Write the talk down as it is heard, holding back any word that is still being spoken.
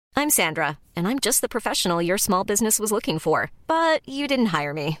I'm Sandra, and I'm just the professional your small business was looking for. But you didn't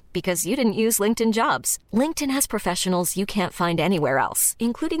hire me because you didn't use LinkedIn Jobs. LinkedIn has professionals you can't find anywhere else,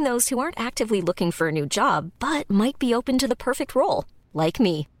 including those who aren't actively looking for a new job, but might be open to the perfect role, like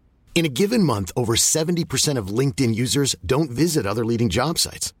me. In a given month, over 70% of LinkedIn users don't visit other leading job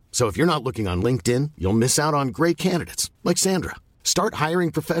sites. So if you're not looking on LinkedIn, you'll miss out on great candidates like Sandra. Start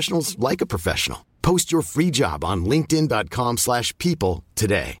hiring professionals like a professional. Post your free job on linkedin.com/people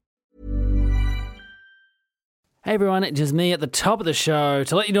today. Hey everyone, it's just me at the top of the show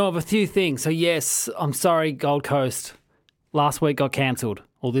to let you know of a few things. So yes, I'm sorry, Gold Coast. Last week got cancelled.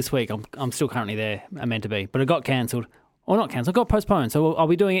 Or this week, I'm still currently there. I'm meant to be. But it got cancelled. Or not cancelled, it got postponed. So I'll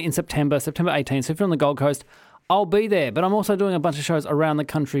be doing it in September 18th. So if you're on the Gold Coast, I'll be there. But I'm also doing a bunch of shows around the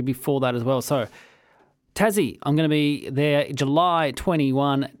country before that as well. So Tassie, I'm going to be there July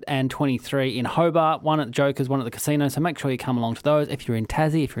 21 and 23 in Hobart, one at the Jokers, one at the casino. So make sure you come along to those if you're in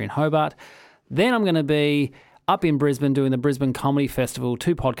Tassie, if you're in Hobart. Then I'm going to be up in Brisbane doing the Brisbane Comedy Festival,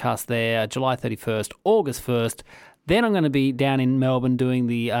 2 podcasts there, July 31st, August 1st. Then I'm going to be down in Melbourne doing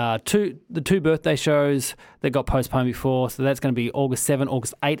the two birthday shows that got postponed before. So that's going to be August 7,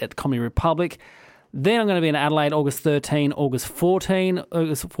 August 8 at Comedy Republic. Then I'm going to be in Adelaide August 13, August 14,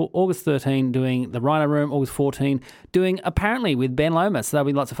 August 13 doing the Rhino Room, August 14 doing Apparently with Ben Lomas. So that'll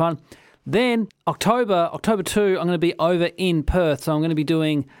be lots of fun. Then October 2, I'm going to be over in Perth. So I'm going to be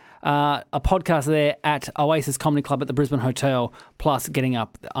doing a podcast there at Oasis Comedy Club at the Brisbane Hotel, plus getting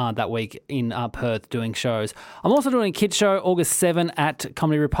up that week in Perth doing shows. I'm also doing a kids show August 7 at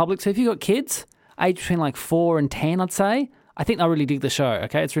Comedy Republic. So if you've got kids, aged between like 4 and 10, I'd say, I think they'll really dig the show,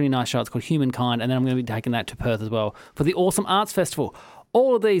 okay? It's a really nice show. It's called Humankind, and then I'm going to be taking that to Perth as well for the Awesome Arts Festival.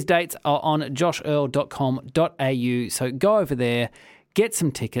 All of these dates are on joshearl.com.au, so go over there, get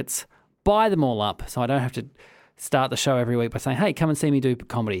some tickets, buy them all up so I don't have to start the show every week by saying, hey, come and see me do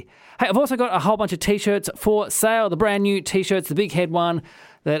comedy. Hey, I've also got a whole bunch of T-shirts for sale, the brand new T-shirts, the big head one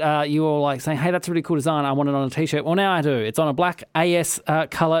that you all like saying, hey, that's a really cool design. I want it on a T-shirt. Well, now I do. It's on a black AS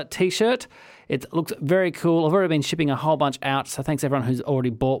colour T-shirt. It looks very cool. I've already been shipping a whole bunch out, so thanks everyone who's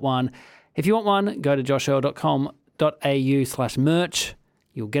already bought one. If you want one, go to joshearl.com.au/merch.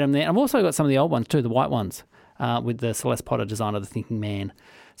 You'll get them there. I've also got some of the old ones too, the white ones, with the Celeste Potter design of the Thinking Man.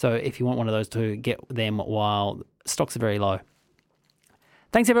 So if you want one of those too, get them while stocks are very low.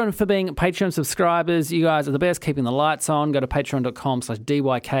 Thanks everyone for being Patreon subscribers. You guys are the best, keeping the lights on. Go to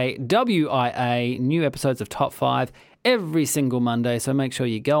patreon.com/DYKWIA. New episodes of Top 5 every single Monday, so make sure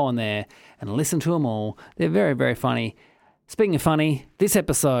you go on there and listen to them all. They're very, very funny. Speaking of funny, this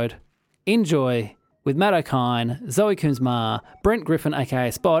episode, enjoy with Matt O'Kine, Zoe Coombs-Marr, Brent Griffin, aka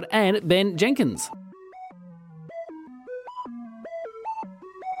Spod, and Ben Jenkins.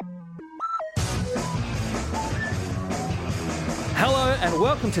 Hello and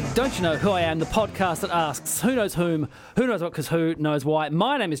welcome to Don't You Know Who I Am, the podcast that asks who knows whom, who knows what, because who knows why.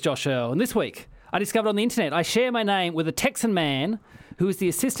 My name is Josh Earl, and this week I discovered on the internet I share my name with a Texan man who is the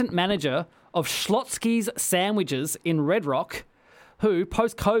assistant manager of Schlotzsky's Sandwiches in Red Rock, who,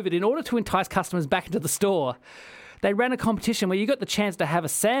 post-COVID, in order to entice customers back into the store, they ran a competition where you got the chance to have a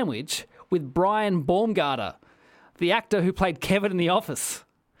sandwich with Brian Baumgartner, the actor who played Kevin in The Office.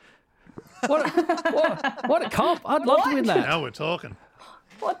 What a comp. I'd love to win that. Now we're talking.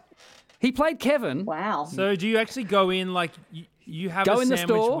 What? He played Kevin. Wow. So do you actually go in, like, you have Go a in the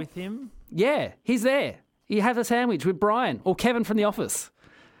sandwich store? with him? Yeah, he's there. You have a sandwich with Brian or Kevin from The Office.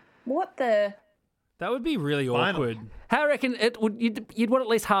 What the? That would be really Final. awkward. How I reckon it would? You'd want at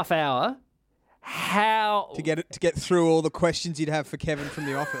least half hour. How to get through all the questions you'd have for Kevin from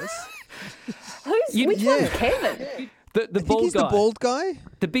The Office. Which one's Kevin? The I think bald he's guy, the bald guy.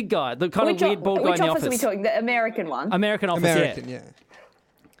 the big guy, the kind of weird bald guy in Which The office Office. are we talking? The American one? American Office, American, yeah.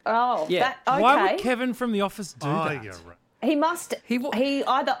 Oh, Yeah. that, okay. Why would Kevin from The Office do Oh, that? you're right. He must. He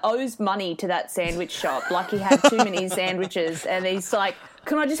either owes money to that sandwich shop, like he had too many sandwiches, and he's like,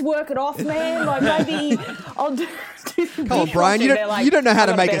 "Can I just work it off, man? Like maybe I'll do some Come on, dishwashing." Brian. They're like, You don't know how "I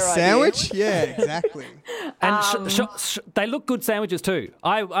to got make a better idea." sandwich. Yeah, exactly. And they look good sandwiches too.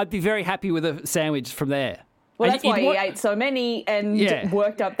 I'd be very happy with a sandwich from there. Well, And that's why you'd he want- ate so many and Yeah.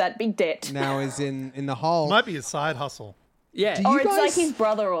 worked up that big debt. Now he's in the hole. Might be a side hustle. Yeah. Do Or you it's like guys- his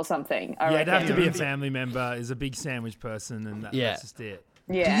brother or something. I Yeah, it'd have to reckon. be a family member, is a big sandwich person, and Yeah. that's just it.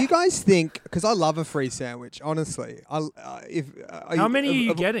 Yeah. Do you guys think? Because I love a free sandwich. Honestly, How many are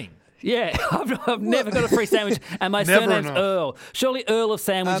you getting? Yeah, I've never got a free sandwich, and my Never surname's enough. Earl. Surely Earl of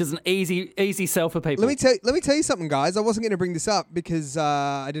Sandwich is an easy sell for people. Let me tell you something, guys. I wasn't going to bring this up because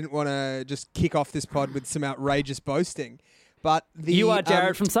I didn't want to just kick off this pod with some outrageous boasting. But you are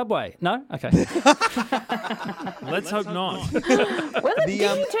Jared from Subway. No? Okay. Let's hope not. Did he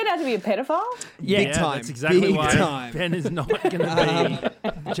turn out to be a pedophile? Big time. That's exactly Big why time. Ben is not going to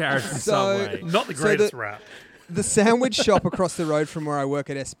be Jared from Subway. Not the greatest rap. The sandwich shop across the road from where I work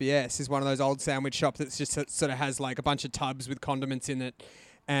at SBS is one of those old sandwich shops that just sort of has like a bunch of tubs with condiments in it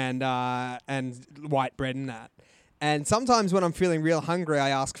and white bread and that. And sometimes when I'm feeling real hungry, I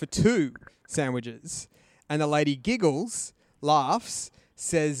ask for 2 sandwiches. And the lady giggles, laughs,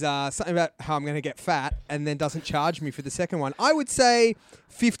 says something about how I'm going to get fat, and then doesn't charge me for the second one. I would say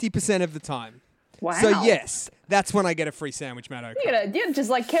 50% of the time. Wow. So yes, that's when I get a free sandwich, Matt O'Connor. You're just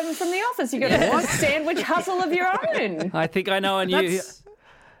like Kevin from The Office. You got a sandwich hustle of your own. I think I know a new...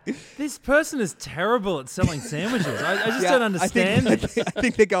 This person is terrible at selling sandwiches. I just don't understand I this.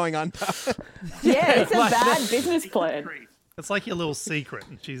 think they're going under. Yeah, it's a bad business plan. It's like your little secret,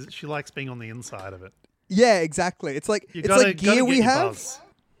 and she likes being on the inside of it. Yeah, exactly. It's like Gotta gear we get your have. buzz.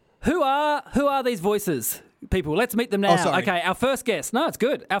 Who are these voices? People, let's meet them now. sorry. Okay, our first guest. No, it's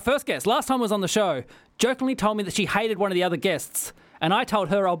good. Our first guest, last time was on the show, jokingly told me that she hated one of the other guests, and I told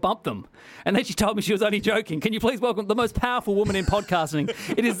her I'll bump them. And then she told me she was only joking. Can you please welcome the most powerful woman in podcasting?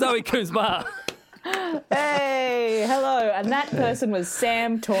 It is Zoe Kuzma. Hey, hello. And that person was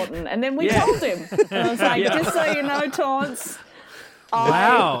Sam Taunton. And then we told him. And I was like, just so you know, Taunts,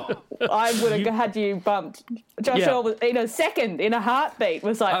 Wow. I would have had you bumped. Joshua was in a second, in a heartbeat,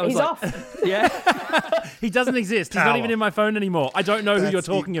 was like, he's off. Yeah. He doesn't exist. He's not even in my phone anymore. I don't know who you're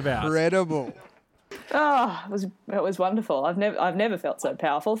talking about. Incredible. Oh, it was wonderful. I've never felt so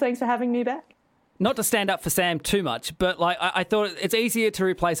powerful. Thanks for having me back. Not to stand up for Sam too much, but like I thought it's easier to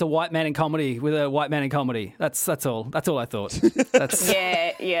replace a white man in comedy with a white man in comedy. That's all. That's all I thought.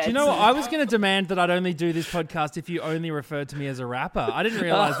 Yeah. Do you know what? I was going to demand that I'd only do this podcast if you only referred to me as a rapper. I didn't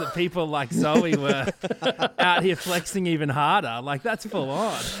realise that people like Zoe were out here flexing even harder. Like, that's full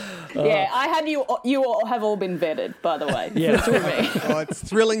on. Yeah, I had you all have all been vetted, by the way. Yeah. Through me. Oh, it's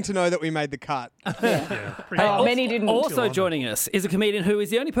thrilling to know that we made the cut. Many didn't. Also joining us is a comedian who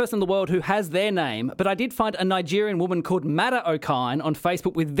is the only person in the world who has their name, but I did find a Nigerian woman called Mata Okine on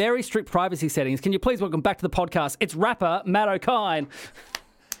Facebook with very strict privacy settings. Can you please welcome back to the podcast? It's rapper Matt Okine.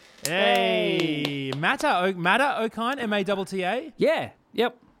 Hey, Mata Okine, M-A-T-T-A? Yeah,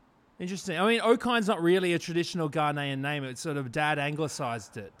 yep. Interesting. I mean, Okine's not really a traditional Ghanaian name. It's sort of dad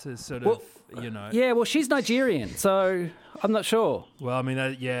anglicised it to sort of, Yeah, well, she's Nigerian, so I'm not sure. Well, I mean,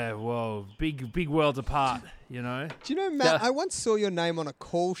 big worlds apart, Do you know, Matt, Yeah. I once saw your name on a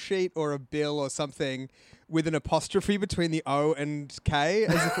call sheet or a bill or something with an apostrophe between the O and K,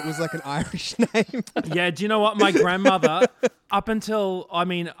 as if it was like an Irish name. Yeah, do you know what? My grandmother, up until,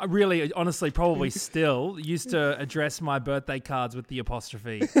 really, honestly, probably still, used to address my birthday cards with the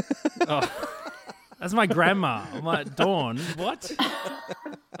apostrophe. That's my grandma. I'm like, Dawn, what?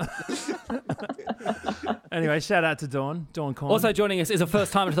 Anyway, shout out to Dawn Corn. Also joining us is a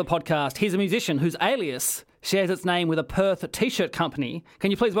first timer to the podcast. He's a musician whose alias shares its name with a Perth t-shirt company.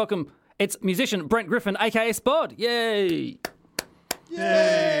 Can you please welcome... It's musician Brent Griffin, a.k.a. Spod. Yay!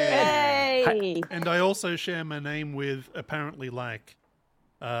 Hey! And I also share my name with apparently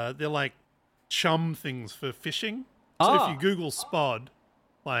they're like chum things for fishing. So if you Google Spod,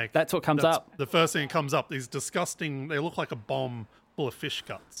 that's what comes up. The first thing that comes up is disgusting. They look like a bomb full of fish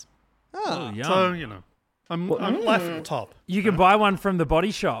guts. Oh, yum. So, I'm life at the top. You can buy one from the Body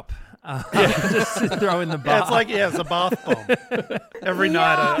Shop. Just throw in the bath. It's a bath bomb. Every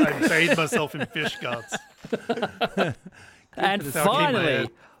night I bathe myself in fish guts. And finally,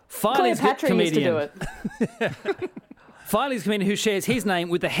 Cleopatra used to do it. Finally, is a comedian who shares his name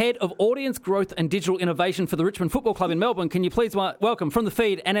with the head of audience growth and digital innovation for the Richmond Football Club in Melbourne. Can you please welcome from the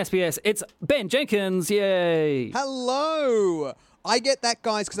feed and SBS, it's Ben Jenkins. Yay. Hello. I get that,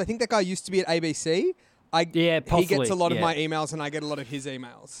 guys, because I think that guy used to be at ABC. Possibly. He gets a lot of my emails and I get a lot of his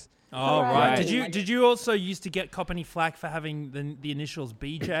emails. Oh, right. Right. Did you also used to get Coppany flack for having the initials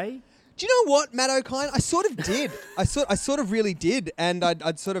BJ? Do you know what, Matt Okine? I sort of did. I sort of really did, and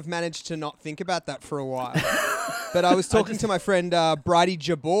I'd sort of managed to not think about that for a while. But I was talking to my friend Bridie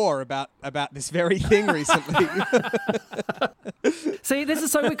Jabor about this very thing recently. See, this is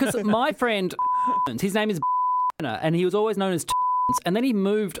so weird because my friend, his name is and he was always known as and then he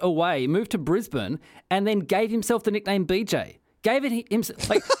moved to Brisbane, and then gave himself the nickname BJ. Gave it himself,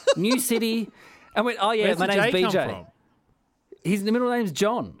 like, new city, and went, oh yeah, Where's my the name's J come BJ. from? His middle name's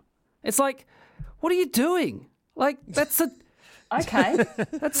John. It's like, what are you doing? Like, that's a... Okay.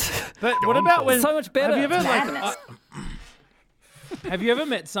 But what about when... So much better. Have you ever, Madness. have you ever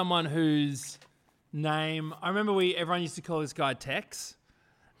met someone whose name... I remember everyone used to call this guy Tex.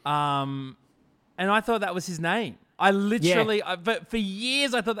 And I thought that was his name. I literally, but for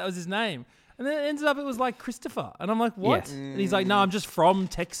years I thought that was his name. And then it ended up it was like Christopher. And I'm like, what? Yes. And he's like, no, I'm just from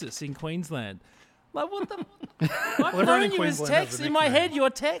Texas in Queensland. Like, what the? I've everyone known in you as Queensland has Tex. a In my nickname. head, you're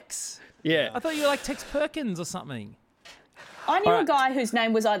Tex. Yeah. I thought you were like Tex Perkins or something. I knew a guy whose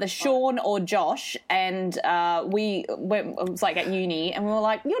name was either Sean or Josh, and we went. It was like at uni, and we were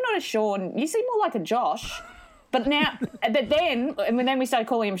like, "You're not a Sean. You seem more like a Josh." But then we started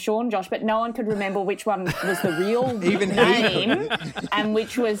calling him Sean Josh, but no one could remember which one was the real Even he name and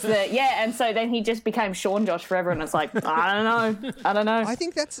which was the and so then he just became Sean Josh forever, and it's like I don't know. I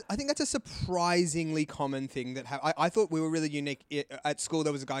think that's a surprisingly common thing that I thought we were really unique. At school,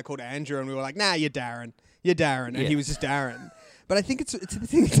 there was a guy called Andrew, and we were like, "Nah, you're Darren, and he was just Darren." But I think it's a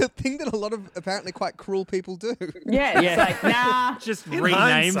thing that a lot of apparently quite cruel people do. Yeah, it's like nah. Just In rename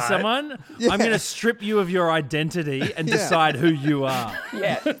hindsight. someone. I'm going to strip you of your identity and decide who you are.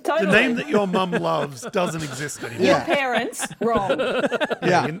 Yeah, totally. The name that your mum loves doesn't exist anymore. Your parents wrong.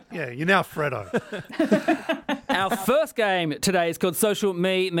 Yeah. You're now Fredo. Our first game today is called Social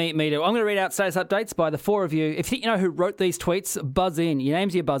Me Do. I'm going to read out status updates by the four of you. If you think you know who wrote these tweets, buzz in. Your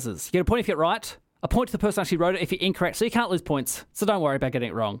names are your buzzers. You get a point if you get it right. A point to the person who actually wrote it if you're incorrect, so you can't lose points. So don't worry about getting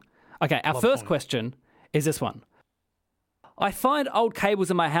it wrong. Okay, our first question is this one. I find old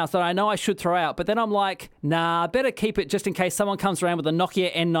cables in my house that I know I should throw out, but then I'm like, nah, better keep it just in case someone comes around with a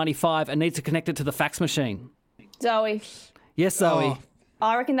Nokia N95 and needs to connect it to the fax machine. Zoe, Yes, Zoe.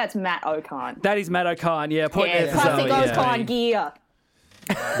 I reckon that's Matt O'Kine. That is Matt O'Kine. Yeah, point there for Classic Zoe. O'Kine gear.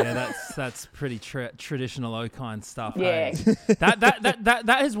 Yeah, that's pretty traditional O'Kine stuff. Yeah. Hey?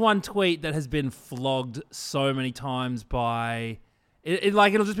 That is one tweet that has been flogged so many times by.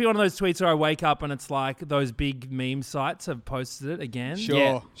 It'll just be one of those tweets where I wake up and it's like those big meme sites have posted it again. Sure,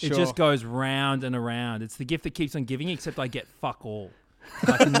 Yeah. It just goes round and around. It's the gift that keeps on giving, except I get fuck all.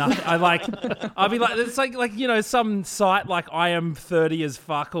 Like nothing. I'll be like, it's like some site like I am 30 as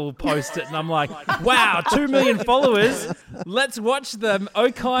fuck will post it, and I'm like, wow, 2 million followers. Let's watch the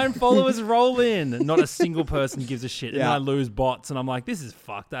O'Kine followers roll in. Not a single person gives a shit, and Yeah. I lose bots, and I'm like, this is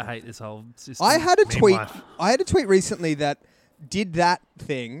fucked. I hate this whole system. I had a tweet. life. I had a tweet recently that did that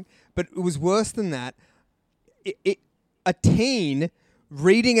thing, but it was worse than that. A teen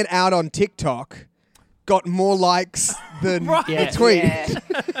reading it out on TikTok got more likes than the tweet.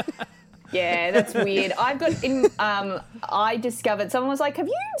 Yeah, that's weird. I've got I discovered someone was like, "Have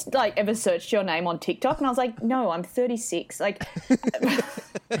you ever searched your name on TikTok?" And I was like, "No, I'm 36." Like,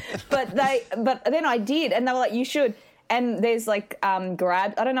 but then I did, and they were like, "You should." And there's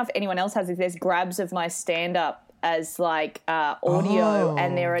grab. I don't know if anyone else has it. There's grabs of my stand up as audio,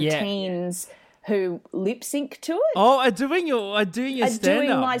 and there are teens who lip sync to it. Oh, are doing your stand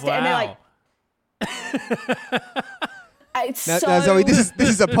up. My and they're like. It's Now, so Zoe, this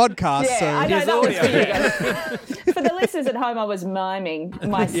is a podcast, yeah, so I know There's that was audio. for you guys. For the listeners at home, I was miming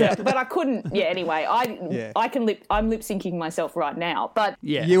myself, but I couldn't. Yeah, anyway, I'm lip syncing myself right now, but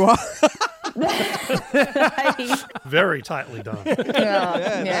Yeah. you are. Very tightly done.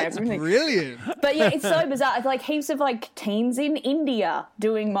 That's brilliant. But yeah, it's so bizarre. It's like heaps of teens in India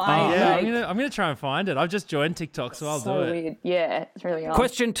doing my. Yeah, I'm gonna try and find it. I've just joined TikTok, so I'll so do it. weird. Yeah, it's really odd.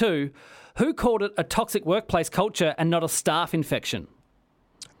 Question 2. Who called it a toxic workplace culture and not a staff infection?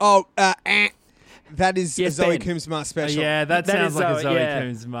 Oh, that is Yes, Zoe Ben. Coombs special. Yeah, that That sounds is like a Zoe, Zoe yeah.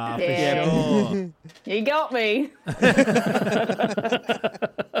 Coombs for Yeah. sure. You got me.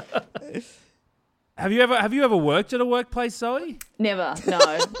 Have you ever worked at a workplace, Zoe? Never. No.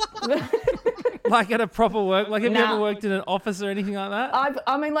 Like at a proper work? Like have you Nah. ever worked in an office or anything like that?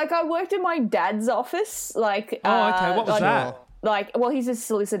 I worked in my dad's office. Oh, okay. What was that? He's a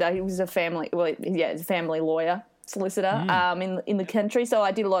solicitor. He was a family. He's a family lawyer solicitor. In the country. So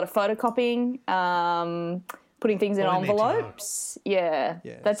I did a lot of photocopying, putting things in All I need to know. envelopes. Yeah.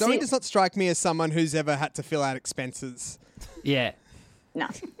 That's Zoe it. does not strike me as someone who's ever had to fill out expenses. Yeah. No.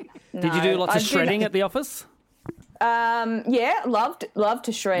 Did you do lots of shredding at the office? Yeah, loved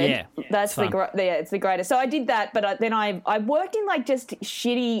to shred. Yeah, that's it's fun. it's the greatest. So I did that, but then I worked in just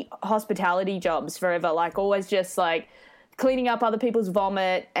shitty hospitality jobs forever. Always just cleaning up other people's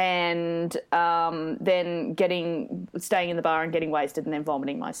vomit and then staying in the bar and getting wasted and then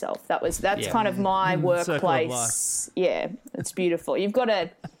vomiting myself. That's kind of my Circle of workplace. Yeah, it's beautiful. You've got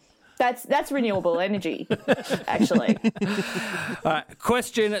to. That's renewable energy, actually. All right,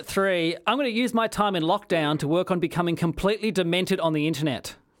 question 3. I'm going to use my time in lockdown to work on becoming completely demented on the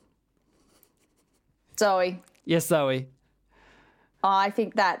internet. Zoe, Yes, Zoe. I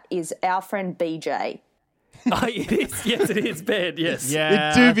think that is our friend BJ. Oh, it is. Yes, it is, Ben. Yes.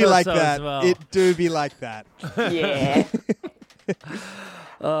 Yeah, It do I be thought like so that. as well. It do be like that. Yeah.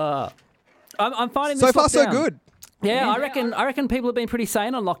 I'm finding So this far, so lockdown- good. Yeah, I reckon people have been pretty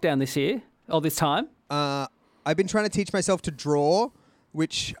sane on lockdown this year or this time. I've been trying to teach myself to draw,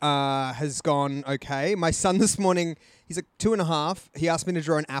 which has gone okay. My son this morning, he's like 2.5. He asked me to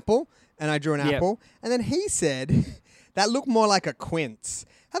draw an apple, and I drew an apple. And then he said, that looked more like a quince.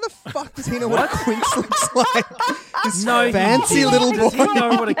 How the fuck does he know what a quince looks like? This fancy little boy.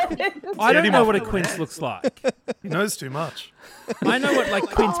 I don't know what a quince looks like. He knows too much. I know what like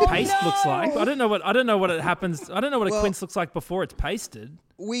quince paste looks like. I don't know what it happens. I don't know what a quince looks like before it's pasted.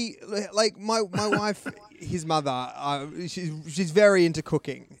 We like my wife, his mother. She's very into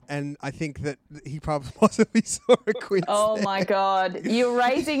cooking, and I think that he possibly saw a quince. Oh there. my God, you're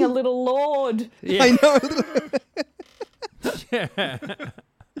raising a little lord. Yeah. I know. Yeah.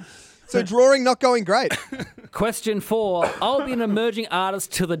 So drawing not going great. Question 4. I'll be an emerging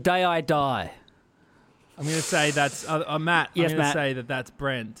artist till the day I die. I'm going to say that's Matt. Yes, I'm going Matt. to say that's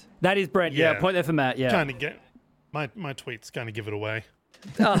Brent. That is Brent. Yeah, Yeah. point there for Matt. Yeah. Kind of get my tweets kind of give it away.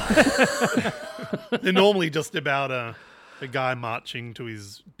 They're normally just about a guy marching to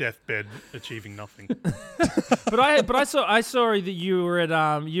his deathbed, achieving nothing. But I saw that you were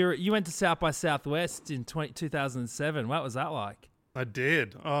at you went to South by Southwest in 2007. What was that like? I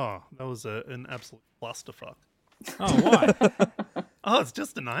did. Oh, that was an absolute clusterfuck. Oh, why? Oh, it's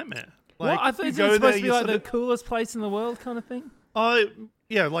just a nightmare. Well, I thought it was supposed to be like the coolest place in the world kind of thing. Oh,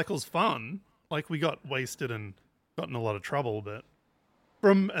 yeah, like it was fun. Like we got wasted and got in a lot of trouble, but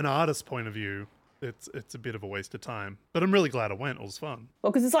from an artist's point of view, it's a bit of a waste of time. But I'm really glad I went. It was fun.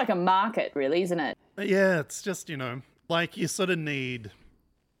 Well, because it's like a market, really, isn't it? But yeah, it's just, like you sort of need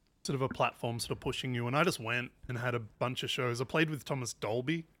sort of a platform sort of pushing you. And I just went and had a bunch of shows. I played with Thomas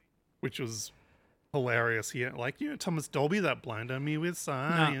Dolby, which was hilarious. Here, like, Thomas Dolby, that blinded me with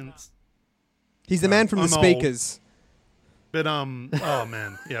science. He's the man from the I'm speakers. But oh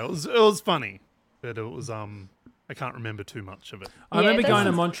man, yeah, it was funny, but it was I can't remember too much of it. I remember going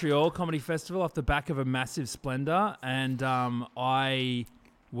to Montreal Comedy Festival off the back of a massive Splendor, and I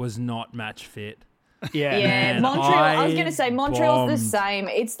was not match fit. Yeah. Yeah, Man, Montreal. I was I going to say Montreal's the bombed. same.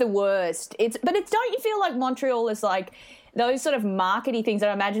 It's the worst. Don't you feel like Montreal is like those sort of markety things that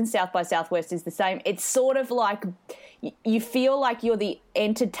I imagine South by Southwest is the same. It's sort of like you feel like you're the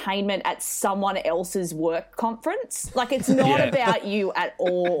entertainment at someone else's work conference. Like it's not Yeah. about you at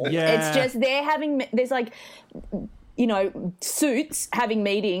all. Yeah. It's just there's like, suits having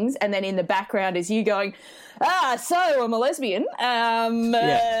meetings, and then in the background is you going, so I'm a lesbian.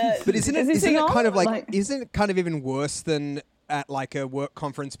 But isn't is this it thing on? kind of like isn't it kind of even worse than at like a work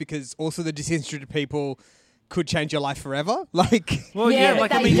conference, because also the disinterested people could change your life forever? Like, Well, Yeah, yeah, but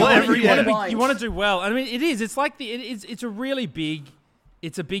like I they mean, don't. you want to do well. I mean, it is. It's like it's a really big.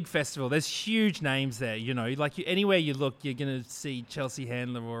 It's a big festival. There's huge names there. Like anywhere you look, you're gonna see Chelsea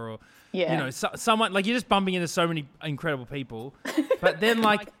Handler or Yeah. someone like you're just bumping into so many incredible people. But then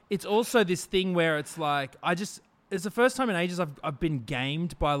like it's also this thing where it's like it's the first time in ages I've been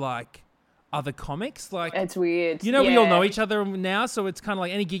gamed by like other comics. Like It's weird. we all know each other now, so it's kind of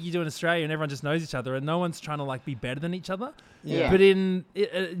like any gig you do in Australia and everyone just knows each other and no one's trying to like be better than each other. Yeah. But in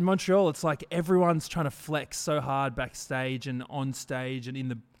Montreal, it's like everyone's trying to flex so hard backstage and on stage and in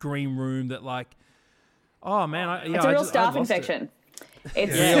the green room that like, oh man, It's a real staph infection.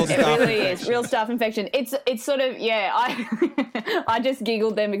 It really is real staph infection. It's sort of I just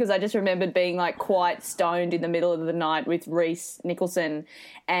giggled then because I just remembered being like quite stoned in the middle of the night with Reese Nicholson,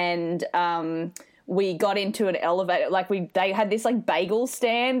 and we got into an elevator. Like they had this like bagel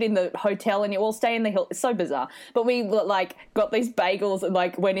stand in the hotel, and you all stay in the hill. It's so bizarre, but we like got these bagels and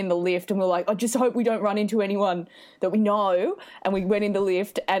like went in the lift, and we were like, I just hope we don't run into anyone that we know. And we went in the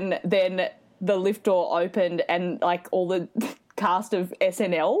lift, and then the lift door opened, and like all the cast of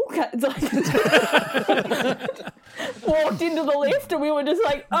SNL walked into the lift, and we were just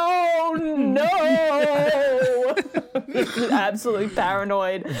like, oh no. Absolutely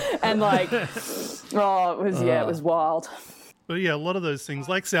paranoid, and like it was wild. But yeah, a lot of those things,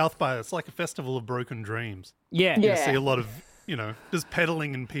 like South by, it's like a festival of broken dreams. Yeah. You Yeah. see a lot of, just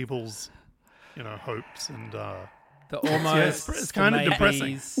peddling in people's, hopes and The almost. it's kind of the depressing.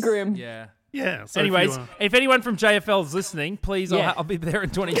 maybes. Grim. Yeah. yeah. So Anyways, if if anyone from JFL is listening, please, Yeah. I'll be there in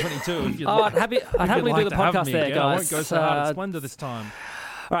 2022. If you'd Oh, like. I'd If you'd happily like do the to have podcast me there, again. guys. I won't go so hard at Splendor this time.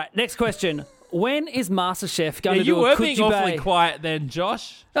 All right, next question. When is MasterChef Yeah, going to you do a were Could being You awfully Bay? quiet then,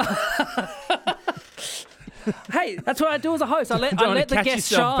 Josh. Hey, that's what I do as a host. I let Don't the catch guests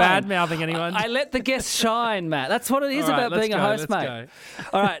yourself shine. bad-mouthing anyone. I let the guests shine, Matt. That's what it is All right, about being a host, let's mate.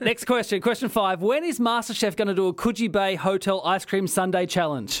 All right, next question. Question 5. When is MasterChef going to do a Coogee Bay Hotel Ice Cream Sundae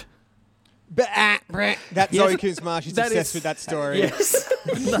Challenge? that's Zoe Koontz-Marsh. She's that obsessed is- with that story. Yes.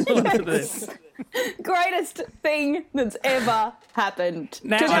 Greatest thing that's ever happened.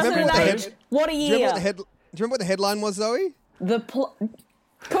 Now- I remember what the 2008. What a Do you remember year. do you remember what the headline was, Zoe?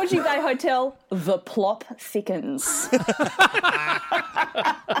 Coogee Bay Hotel, the plop thickens.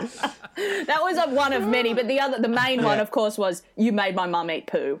 That was one of many, but the main one, of course, was you made my mum eat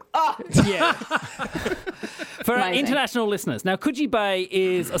poo. Oh, Yeah. For our Amazing. international listeners, now Coogee Bay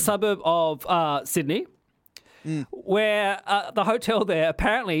is a suburb of Sydney, where the hotel there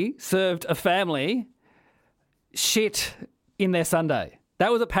apparently served a family shit in their Sunday.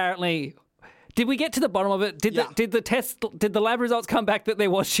 That was apparently. Did we get to the bottom of it? Did Yeah. did the lab results come back that there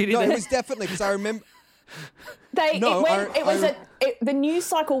was shit in No, there? it was definitely because I remember. The news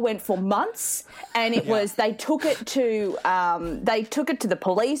cycle went for months, and it was they took it to the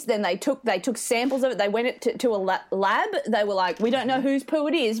police. Then they took samples of it. They went to a lab. They were like, we don't know whose poo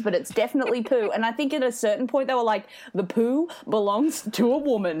it is, but it's definitely poo. And I think at a certain point they were like, the poo belongs to a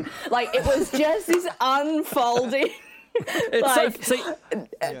woman. Like it was just this unfolding. It's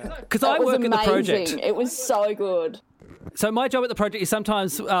because I It was work at the project. amazing. It was so good. So my job at the project is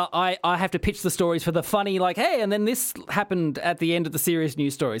sometimes I have to pitch the stories for the funny, like, hey, and then this happened at the end of the serious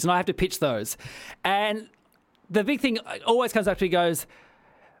news stories, and I have to pitch those. And the big thing always comes up to me goes,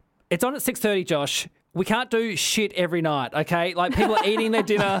 it's on at 6:30, Josh. We can't do shit every night, okay? Like people are eating their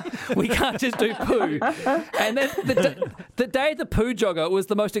dinner. We can't just do poo. And then the day of the poo jogger was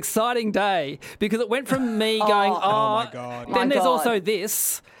the most exciting day because it went from me going, my God. then My there's God. also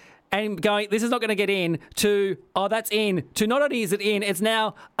this. And going, this is not going to get in, to, oh, that's in, to not only is it in, it's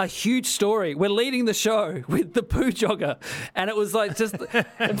now a huge story. We're leading the show with the poo jogger. And it was like just, for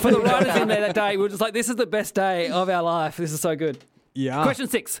the writers in there that day, we were just like, this is the best day of our life. This is so good. Yeah. Question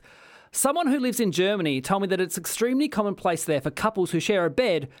 6. Someone who lives in Germany told me that it's extremely commonplace there for couples who share a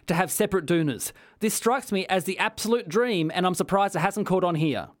bed to have separate doonas. This strikes me as the absolute dream, and I'm surprised it hasn't caught on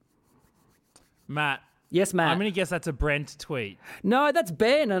here. Matt. Yes, Matt. I'm going to guess that's a Brent tweet. No, that's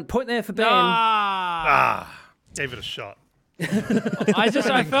Ben. And point there for Ben. Gave it a shot. I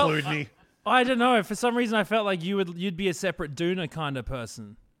felt. Include me. I don't know. For some reason, I felt like you'd be a separate Doona kind of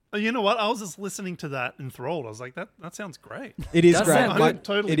person. You know what? I was just listening to that enthralled. I was like, that sounds great. It is Does great. sound I'm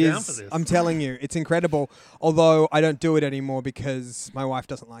totally it down is. for this. I'm telling you, it's incredible. Although I don't do it anymore because my wife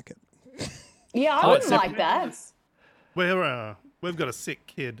doesn't like it. Yeah, I wouldn't like that. We've got a sick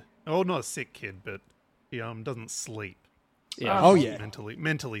kid. Oh, not a sick kid, but he doesn't sleep. Yeah. Oh yeah.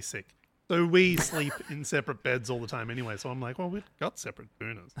 Mentally sick. So we sleep in separate beds all the time anyway. So I'm like, well, we've got separate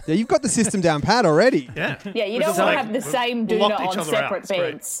doonas. Yeah, you've got the system down pat already. Yeah. Yeah, you Which don't is want like, to have the same we've locked doona each on other out. separate It's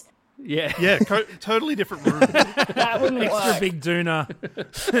great. beds. Yeah. Yeah, totally different rooms. That wouldn't Extra work. big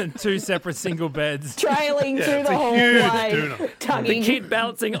Doona, 2 separate single beds. Trailing through it's the a huge hallway, doona. tugging. Kid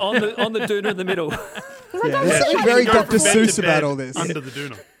balancing on the doona in the middle. Yeah, there's something very Go Dr. from bed to Seuss bed about all this. Under the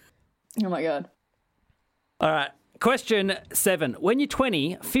doona. Oh my god. All right. Question 7. When you're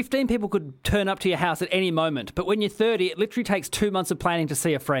 20, 15 people could turn up to your house at any moment. But when you're 30, it literally takes 2 months of planning to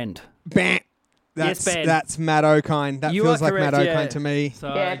see a friend. Bam. Yes, Ben. That's Matt O'Kine. That You feels are like correct, Matt yeah. O'Kine to me. So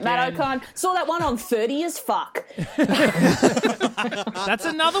Yeah, Matt again, O'Kine. Saw that one on 30 as fuck. That's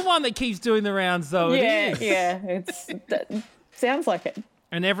another one that keeps doing the rounds, though. It Yeah, is. yeah. That sounds like it.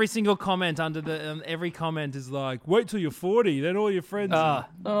 And every single comment under every comment is like, "Wait till you're 40, then all your friends are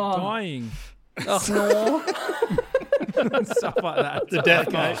dying." Snore. Stuff like that. The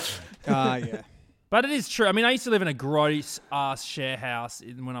death march. Yeah. But it is true. I mean, I used to live in a gross ass share house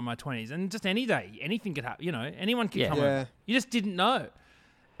when I'm in my 20s, and just any day, anything could happen. You know, anyone could come Yeah. over. You just didn't know,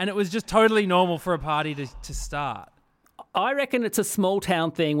 and it was just totally normal for a party to start. I reckon it's a small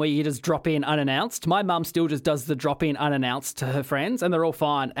town thing where you just drop in unannounced. My mum still just does the drop in unannounced to her friends, and they're all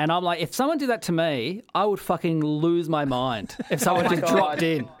fine. And I'm like, if someone did that to me, I would fucking lose my mind if someone my just God. dropped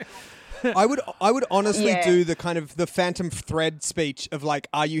in. I would honestly Yeah. do the kind of the Phantom Thread speech of like,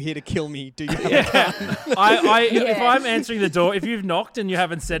 "Are you here to kill me? Do you have a gun?" If Yeah. I'm answering the door, if you've knocked and you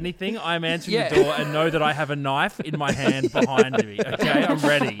haven't said anything, I'm answering Yeah. the door and know that I have a knife in my hand behind me. Okay, I'm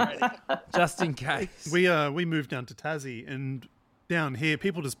ready, just in case. We moved down to Tassie, and down here,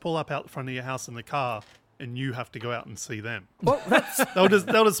 people just pull up out front of your house in the car, and you have to go out and see them. Well, that's They'll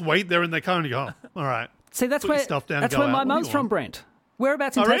just wait there in their car and go, oh, all right. see, that's Put your where stuff down, that's go where out. my What do you mum's from, want? Brent.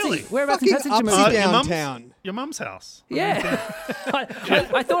 Whereabouts in Oh, Tassie? really? Whereabouts in Fucking Tassie did you upsy move? your mum's- downtown. Your mum's house. Yeah. I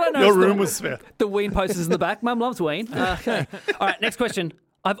thought I noticed Your room was spare. the Ween posters in the back. Mum loves Ween. Okay. All right, next question.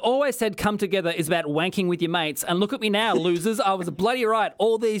 I've always said come together is about wanking with your mates. And look at me now, losers. I was bloody right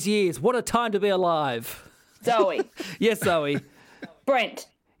all these years. What a time to be alive. Zoe. Yes, Zoe. Brent.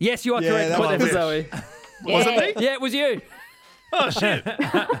 Yes, you are Yeah, correct. that Point there was for it. Zoe. Was it me? Yeah, it was you. Oh, shit.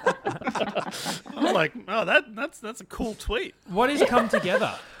 I'm like, oh, that's a cool tweet. What is Come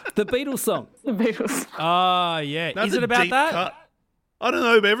Together? The Beatles song. The Beatles. Oh, yeah. That's Is it a about deep that? cut. I don't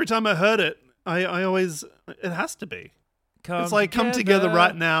know, but every time I heard it, I always, it has to be. It's like Come Together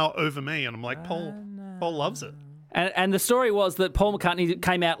right now over me, and I'm like, Paul loves it. And the story was that Paul McCartney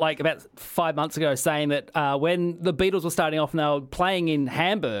came out like about 5 months ago saying that when the Beatles were starting off and they were playing in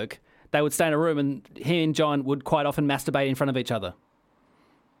Hamburg, they would stay in a room and he and John would quite often masturbate in front of each other.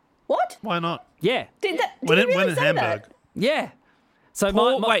 What? Why not? Yeah. Did that? Did When he in really say Hamburg. that? Yeah. So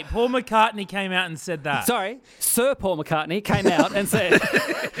Paul McCartney came out and said that. Sorry, Sir Paul McCartney came out and said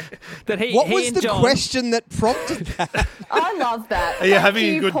that What he was and the John, question that prompted that? I love that. Are you Thank having a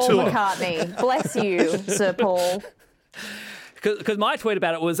you, good Paul tour? McCartney. Bless you, Sir Paul. Because my tweet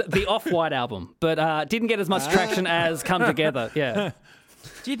about it was the Off-White album, but didn't get as much traction as Come Together. Yeah.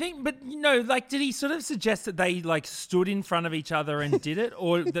 Do you think, but did he sort of suggest that they stood in front of each other and did it,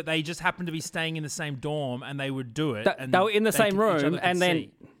 or that they just happened to be staying in the same dorm and they would do it? They were in the same each other room, could and then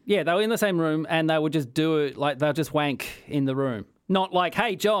see? they were in the same room, and they would just do it they'll just wank in the room, not like,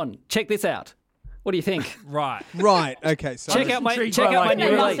 hey John, check this out. What do you think? Right. Right. Okay. So check out my intrigued check by, out my like, new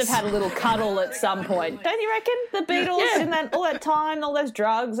They must release. have had a little cuddle at some point, don't you reckon? The Beatles in all that time, all those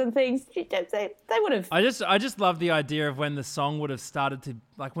drugs and things. They would have. I just love the idea of when the song would have started to,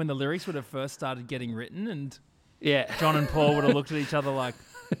 when the lyrics would have first started getting written, and Yeah. John and Paul would have looked at each other like,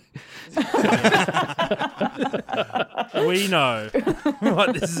 we know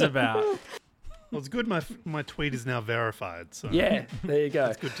what this is about. Well, it's good my tweet is now verified. So Yeah. There you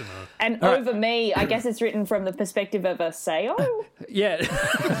go. good to know. And over me, I guess it's written from the perspective of a Sayo. Yeah.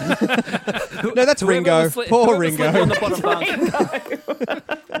 no, that's Ringo. Poor Ringo. On the bottom bunk.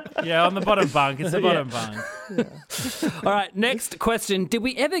 Yeah, on the bottom bunk. It's the bottom bunk. All right, next question. Did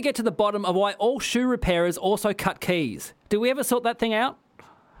we ever get to the bottom of why all shoe repairers also cut keys? Did we ever sort that thing out?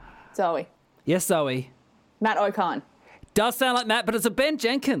 Zoe. Yes, Zoe. Matt O'Kine. Does sound like Matt, but it's a Ben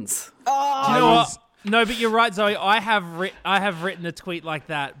Jenkins. Do you know what? No, but you're right, Zoe. I have written a tweet like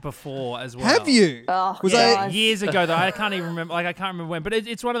that before as well. Have you? Oh, Was yeah. I? Years ago, though. I can't even remember. I can't remember when. But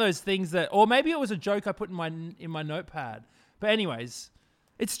it's one of those things that, or maybe it was a joke I put in my notepad. But anyways,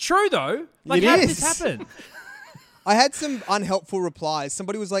 it's true though. How It did is. this happen? I had some unhelpful replies.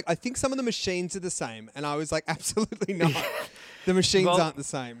 Somebody was like, "I think some of the machines are the same," and I was like, "Absolutely not. The machines Well- aren't the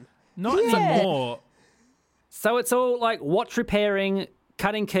same." Not anymore. So it's all like watch repairing,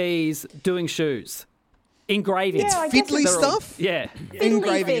 cutting keys, doing shoes, engraving. Yeah, I guess Fiddly it's- stuff. Yeah.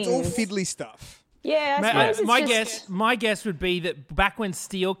 Engraving. It's all things. fiddly stuff. Yeah, I suppose it's My just- my guess would be that back when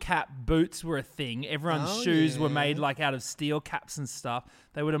steel cap boots were a thing, everyone's shoes were made out of steel caps and stuff.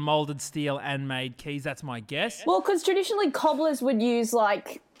 They would have molded steel and made keys. That's my guess. Well, because traditionally cobblers would use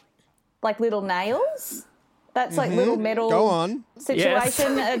like little nails. That's like little metal Go on.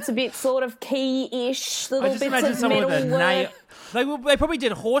 situation. It's a bit sort of key-ish, I little just bits imagine of someone metal with a work. nail. They probably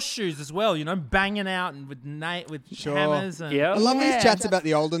did horseshoes as well, banging out and with Sure. hammers. And Yeah. I love Yeah. these chats about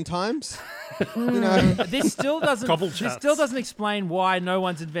the olden times. You know, This still doesn't. Cobble This chats. still doesn't explain why no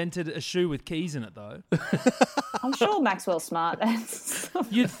one's invented a shoe with keys in it, though. I'm sure Maxwell's smart.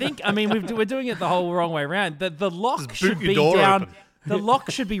 You'd think. I mean, we're doing it the whole wrong way around. The lock Just should boot your be door down. open. The lock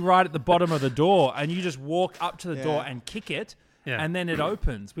should be right at the bottom of the door, and you just walk up to the door and kick it, Yeah. and then it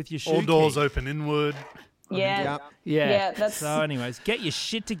opens with your shoe All doors key. open inward. yeah. Yeah. Yeah, that's So, anyways, get your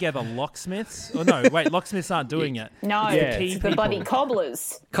shit together, locksmiths. Oh no, wait, locksmiths aren't doing it. no, Yeah. it's the Key bloody people.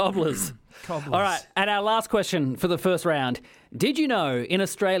 cobblers. Cobblers. Cobblers. All right, and our last question for the first round. Did you know in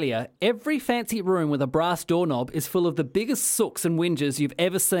Australia, every fancy room with a brass doorknob is full of the biggest sooks and whingers you've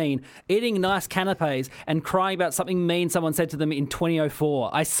ever seen, eating nice canapes and crying about something mean someone said to them in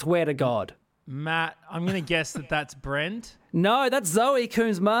 2004? I swear to God. Matt, I'm going to guess that that's Brent. No, that's Zoe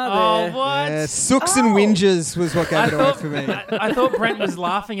Coombs-Ma Oh, there. what? yeah, sooks and whingers was what gave it away for me. I thought Brent was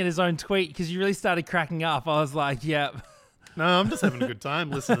laughing at his own tweet because you really started cracking up. I was like, yeah. No, I'm just having a good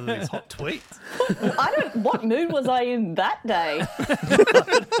time listening to these hot tweets. What mood was I in that day?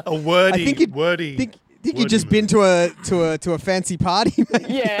 A wordy, I think you'd wordy. think you'd wordy just been move. to a fancy party, mate.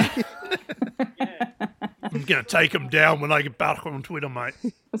 Yeah. I'm gonna take them down when I get back on Twitter, mate.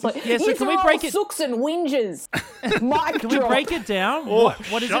 It's like, Yeah, so "These can are we all break it- Sooks and whingers. Mic Can we drop. break it down? Oh,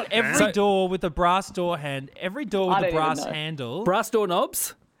 what is it? shut Every down. door with a brass door hand, every door with I a don't even brass know. handle. Brass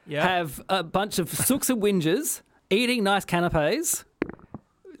doorknobs Yeah. have a bunch of sooks and whingers, eating nice canapes,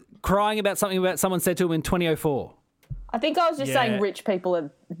 crying about something about someone said to them in 2004. I think I was just Yeah. saying rich people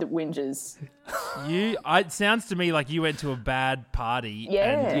are the whingers. It sounds to me like you went to a bad party.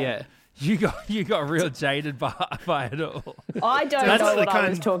 Yeah. And Yeah. You got real jaded by it all. I don't That's know the what I kind-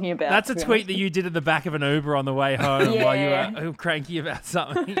 was talking about. That's a to be tweet that you did at the back of an Uber on the way home while you Yeah. were cranky about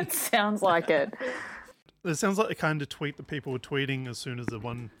something. honest. Sounds like it. It sounds like the kind of tweet that people were tweeting as soon as the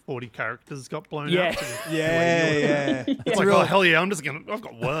 140 characters got blown Yeah. out. Yeah. It's like, oh, hell yeah, I've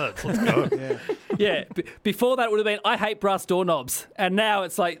got words. Let's go. Yeah. Before that would have been, I hate brass doorknobs. And now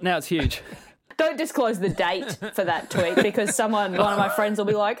it's huge. Don't disclose the date for that tweet because one of my friends will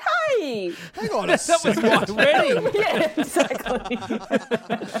be like, hey. Hang on a That was my wedding. Yeah, exactly.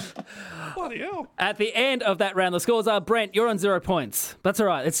 Bloody hell. At the end of that round, the scores are Brent, you're on 0 points. That's all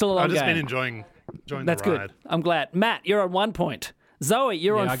right. It's still a long I've just game. been enjoying That's the ride. good. I'm glad. Matt, you're on 1 point. Zoe,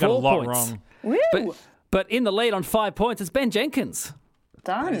 you're on I 4 got a lot points. wrong. Woo. But in the lead on 5 points, it's Ben Jenkins.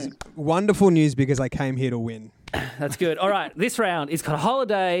 Done. Wonderful news because I came here to win. That's good. All right, this round is called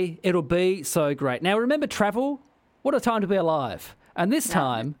Holiday. It'll be so great. Now, remember travel? What a time to be alive. And this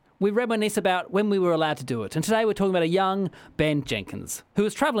time, we reminisce about when we were allowed to do it. And today we're talking about a young Ben Jenkins who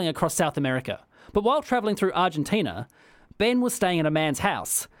was travelling across South America. But while travelling through Argentina, Ben was staying at a man's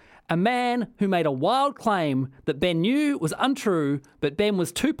house. A man who made a wild claim that Ben knew was untrue, but Ben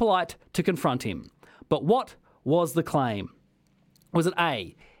was too polite to confront him. But what was the claim? Was it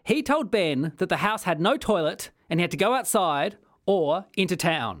A, he told Ben that the house had no toilet and he had to go outside or into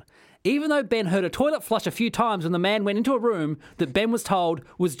town, even though Ben heard a toilet flush a few times when the man went into a room that Ben was told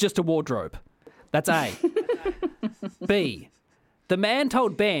was just a wardrobe? That's A. B, the man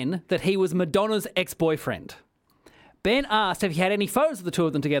told Ben that he was Madonna's ex-boyfriend. Ben asked if he had any photos of the two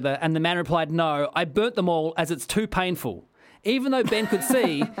of them together, and the man replied, no, I burnt them all as it's too painful, even though Ben could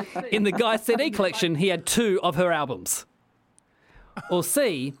see in the guy's CD collection he had 2 of her albums. Or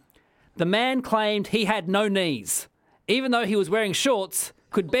C, the man claimed he had no knees, even though he was wearing shorts,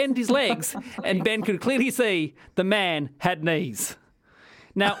 could bend his legs, and Ben could clearly see the man had knees.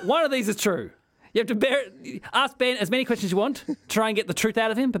 Now, one of these is true. You have to ask Ben as many questions as you want, try and get the truth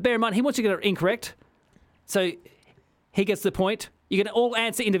out of him, but bear in mind, he wants you to get it incorrect. So he gets the point. You can all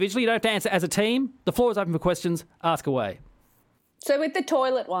answer individually. You don't have to answer as a team. The floor is open for questions. Ask away. So with the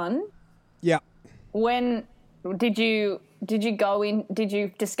toilet one, Yeah. when did you go in? Did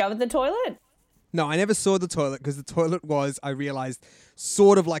you discover the toilet? No, I never saw the toilet because the toilet was, I realised,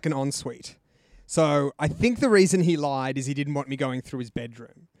 sort of like an ensuite. So I think the reason he lied is he didn't want me going through his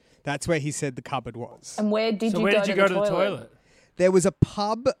bedroom. That's where he said the cupboard was. And where did So you where go did you to go the to the toilet? toilet? There was a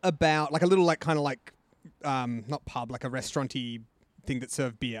pub about, like a little, like kind of like, not pub, like a restaurant-y thing that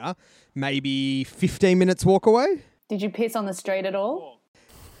served beer, maybe 15 minutes walk away. Did you piss on the street at all?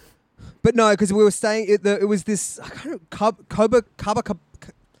 But no, because we were staying. It was this kind of Cabo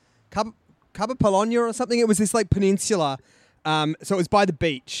Pologna or something. It was this like peninsula, so it was by the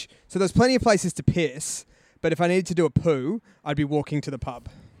beach. So there's plenty of places to piss. But if I needed to do a poo, I'd be walking to the pub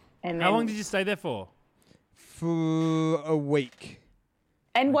And How then- long did you stay there for? for a week.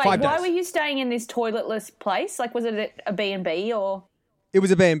 And wait, 5 why days. were you staying in this toiletless place? Like, was it a B&B or It was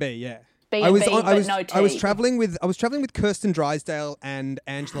a B&B, yeah. B&B, I was but no I was tea? traveling with Kirsten Drysdale and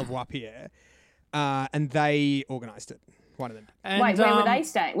Angela Voipierre, and they organised it. One of them. And, wait, where were they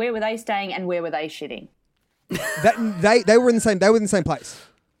staying? Where were they staying and where were they shitting? They were in the same. They were in the same place.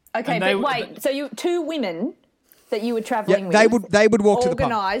 Okay, And but they- wait, so you 2 women that you were traveling Yeah, with they would walk to the pub.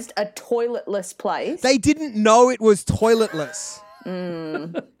 organised a toiletless place. They didn't know it was toiletless.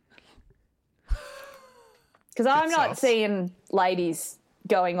 Because I'm not sus. seeing ladies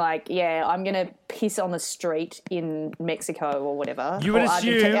going like, yeah, I'm going to piss on the street in Mexico or whatever. You would or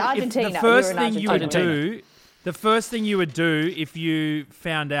assume Argentina. if the first You were in thing you would Argentina. do, the first thing you would do if you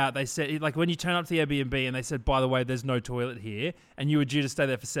found out, they said, like when you turn up to the Airbnb and they said, by the way, there's no toilet here, and you were due to stay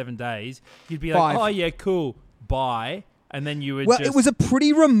there for 7 days, you'd be like, 5. oh yeah, cool, bye, and then you would Well, just... it was a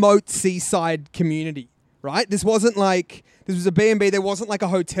pretty remote seaside community, right? This wasn't like this was a B&B. There wasn't like a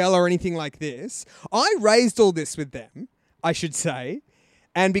hotel or anything like this. I raised all this with them, I should say,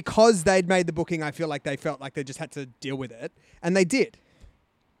 and because they'd made the booking, I feel like they felt like they just had to deal with it, and they did.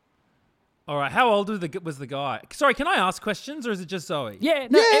 All right, how old was the guy? Sorry, can I ask questions or is it just Zoe? Yeah,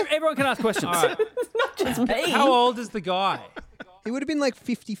 no, Yeah. everyone can ask questions. All right. Just me. How old is the guy? It would have been like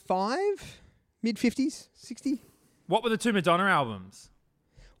 55, mid-50s, 60. What were the 2 Madonna albums?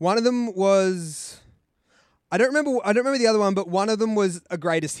 One of them was I don't remember the other one, but one of them was a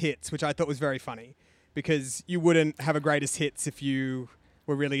greatest hits, which I thought was very funny because you wouldn't have a greatest hits if you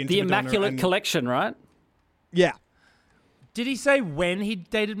were really into The Madonna Immaculate and- Collection, right? Yeah. Did he say when he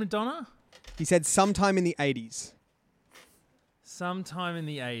dated Madonna? He said sometime in the 80s. Sometime in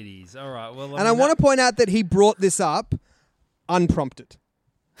the 80s. All right, well... And I want to point out that he brought this up unprompted.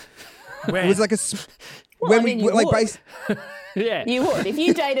 to... It was like Well, I mean, you would. Yeah. You would. If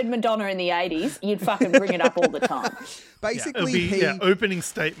you dated Madonna in the 80s, you'd fucking bring it up all the time. Basically, It'll be opening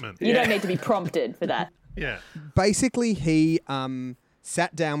statement. You don't need to be prompted for that. Yeah. Basically, he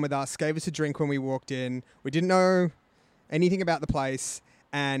sat down with us, gave us a drink when we walked in. We didn't know anything about the place,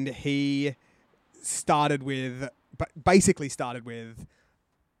 and he basically started with,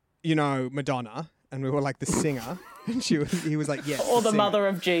 Madonna, and we were like, the singer, and he was like, yes, Or the singer. mother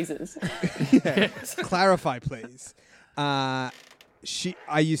of Jesus. Yeah. Clarify, please. I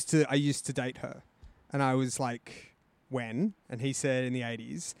used to date her, and I was like, when? And he said in the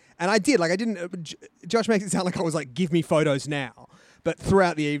 80s, and I did. Like, I didn't. Josh makes it sound like I was like, give me photos now. But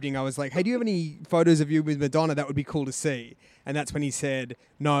throughout the evening, I was like, hey, do you have any photos of you with Madonna? That would be cool to see. And that's when he said,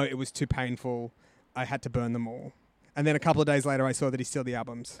 no, it was too painful. I had to burn them all. And then a couple of days later, I saw that he stole the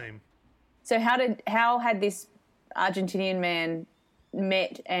albums. Same. So how had this Argentinian man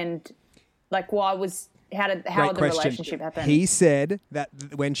met, and like how Great did the question. relationship happen? He said that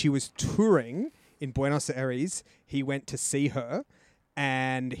when she was touring in Buenos Aires, he went to see her,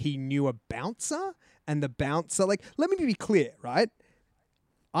 and he knew a bouncer, and the bouncer, like, let me be clear, right?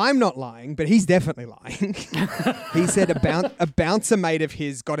 I'm not lying, but he's definitely lying. He said a bouncer mate of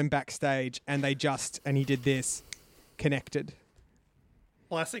his got him backstage, and he did this, connected.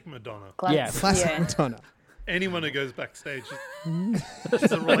 Classic Madonna. Yeah. Classic Madonna. Anyone who goes backstage,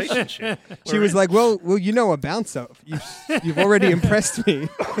 it's a relationship. She was like, well, a bouncer. You've already impressed me.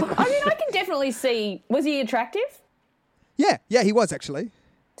 I mean, I can definitely see. Was he attractive? Yeah, he was actually.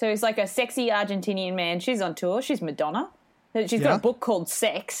 So he's like a sexy Argentinian man. She's on tour. She's Madonna. She's Yeah. got a book called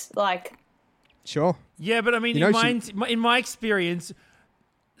Sex. Like, Sure. Yeah, but I mean, in my experience,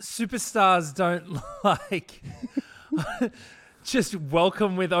 superstars don't like just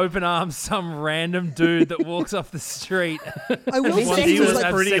welcome with open arms some random dude that walks off the street. I will He say He was was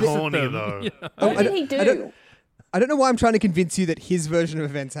like pretty sex with horny, them, though. you know? what did he do? I don't know why I'm trying to convince you that his version of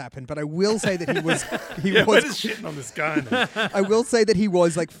events happened, but I will say that he was We're just shitting on this guy now. I will say that he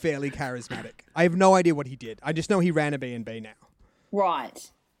was like fairly charismatic. I have no idea what he did. I just know he ran a B&B now.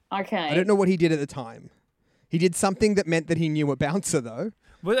 Right. Okay. I don't know what he did at the time. He did something that meant that he knew a bouncer though.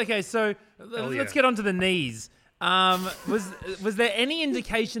 Well, okay, so let's get on to the knees. Was there any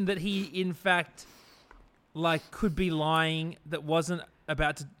indication that he, in fact, like, could be lying, that wasn't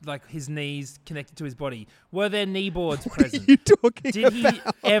about to, like, his knees connected to his body? Were there knee boards present? What are you talking Did he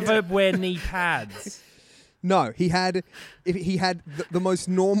about? ever wear knee pads? No, he had the most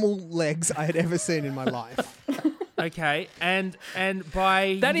normal legs I had ever seen in my life. Okay, and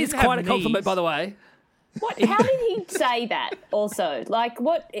by That he is didn't quite a have compliment, knees. by the way. What? How did he say that? Also, like,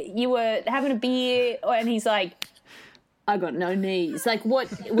 what? You were having a beer, and he's like, "I got no knees." Like, what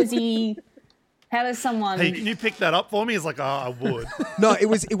was he? How does someone? Hey, can you pick that up for me? He's like, I would. No, it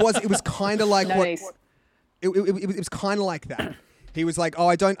was kind of like No what knees. it was kind of like that. He was like, "Oh,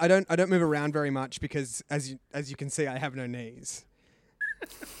 I don't move around very much because as you can see, I have no knees."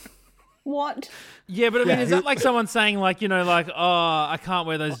 What? Yeah, but I mean, Yeah, is that like someone saying, like, oh, I can't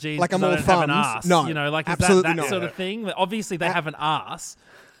wear those jeans Like I'm because all I don't have an thumbs? ass? No, You know, like, is absolutely that not. sort of thing? Like, obviously, they have an ass.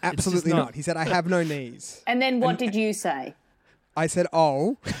 Absolutely not- not. He said, "I have no knees." And then what did you say? I said,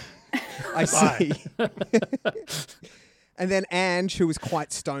 "Oh, I see." And then Ange, who was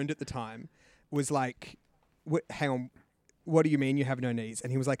quite stoned at the time, was like, "Hang on, what do you mean you have no knees?"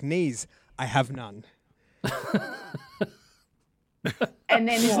 And he was like, "Knees, I have none." And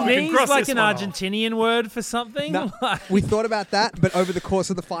then what? Knees cross like this an one off. Argentinian word for something? No, Like- we thought about that, but over the course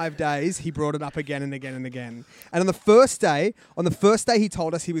of the 5 days, he brought it up again and again and again. And on the first day, he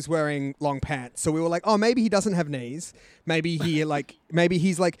told us he was wearing long pants. So we were like, "Oh, maybe he doesn't have knees. Maybe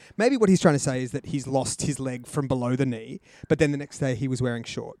maybe what he's trying to say is that he's lost his leg from below the knee." But then the next day, he was wearing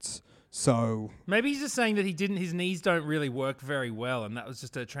shorts. So Maybe he's just saying that his knees don't really work very well, and that was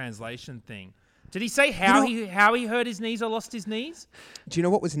just a translation thing. Did he say how he hurt his knees or lost his knees? do you know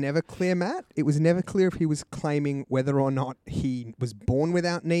what was never clear, Matt? It was never clear if he was claiming whether or not he was born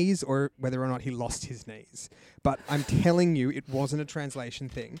without knees or whether or not he lost his knees. But I'm telling you, it wasn't a translation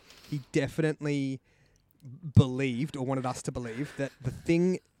thing. He definitely believed, or wanted us to believe, that the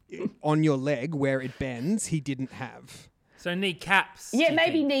thing on your leg where it bends, he didn't have. So knee caps. Yeah, do you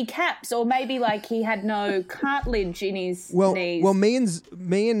maybe think? knee caps, or maybe like he had no cartilage in his knees. Well, me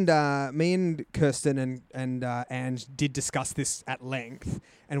and Kirsten and Ange did discuss this at length,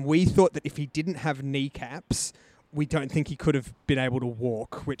 and we thought that if he didn't have kneecaps, we don't think he could have been able to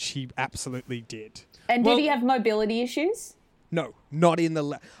walk, which he absolutely did. And Well- did he have mobility issues? No, not in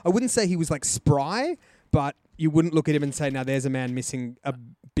the. I wouldn't say he was like spry, but you wouldn't look at him and say, "Now there's a man missing a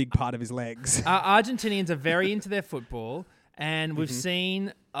big part of his legs." Argentinians are very into their football, and we've Mm-hmm.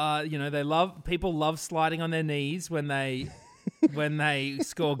 seen, people love sliding on their knees when they when they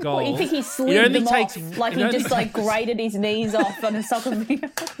score What, goals. you think he It slid only them takes off? Like it he only just like takes- grated his knees off on a soccer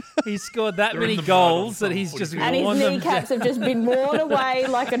field? He scored that They're in many the mud goals on that some he's just footy And his worn them kneecaps down. have just been worn away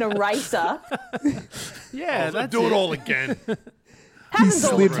like an eraser. Yeah, that's Do it all again. Happens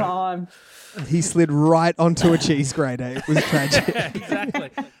all the slid- time. He slid right onto a cheese grater. It was tragic. Exactly.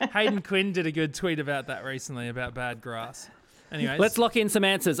 Hayden Quinn did a good tweet about that recently about bad grass. Anyways, Let's lock in some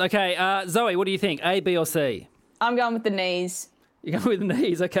answers. Okay, Zoe, what do you think? A, B, or C? I'm going with the knees. You go with the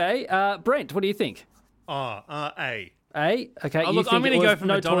knees, okay. Brent, what do you think? A. A, okay. Oh, you look, think I'm going it to go was for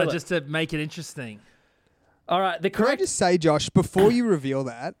no Madonna toilet. just to make it interesting. All right, the Can I correct. just say, Josh, before you reveal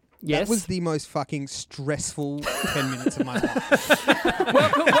that, Yes? that was the most fucking stressful 10 minutes of my life.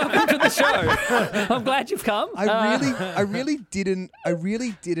 Welcome to the show. I'm glad you've come. I really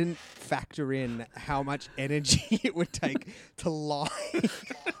didn't factor in how much energy it would take to lie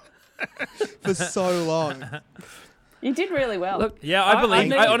for so long. You did really well. Look, Yeah,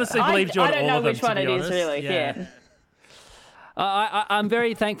 I honestly believed you on I don't all know of them, which one to it be is, honest. really. Yeah. I'm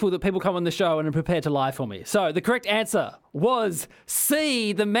very thankful that people come on the show and are prepared to lie for me. So the correct answer was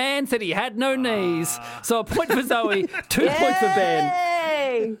C. The man said he had no knees. So a point for Zoe, 2 points for Ben.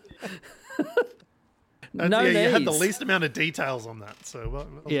 Hey! No You had the knees. least amount of details on that. So well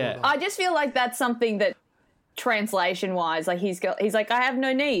Yeah. done. I just feel like that's something that, translation-wise, like he's like, I have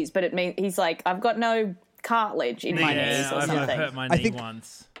no knees, but it means he's like, I've got no cartilage in my knees Yeah, or I've something. hurt my I knee think-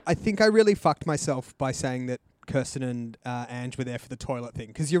 once. I think I really fucked myself by saying that Kirsten and Ange were there for the toilet thing,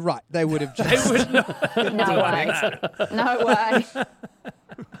 because you're right, they would have just... No way. No way.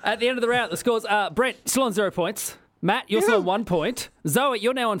 At the end of the round, the scores are Brent still on 0 points. Matt, you're still on 1 point. Zoe,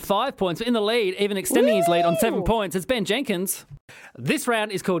 you're now on 5 points. In the lead, even extending his lead on 7 points, it's Ben Jenkins. This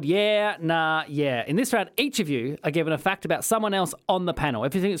round is called Yeah, Nah, Yeah. In this round, each of you are given a fact about someone else on the panel.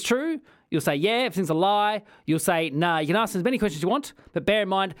 If you think it's true, you'll say yeah. If you think it's a lie, you'll say nah. You can ask as many questions as you want, but bear in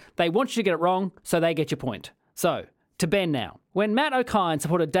mind, they want you to get it wrong, so they get your point. So, to Ben now. When Matt O'Kine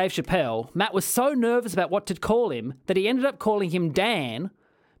supported Dave Chappelle, Matt was so nervous about what to call him that he ended up calling him Dan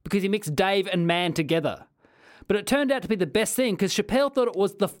because he mixed Dave and man together. But it turned out to be the best thing because Chappelle thought it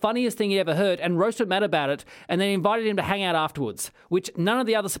was the funniest thing he ever heard and roasted Matt about it and then invited him to hang out afterwards, which none of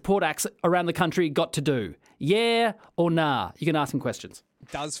the other support acts around the country got to do. Yeah or nah? You can ask him questions.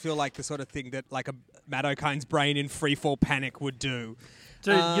 does feel like the sort of thing that like a Matt O'Kine's brain in freefall panic would do.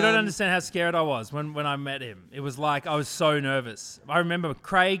 Dude, you don't understand how scared I was when I met him. It was like I was so nervous. I remember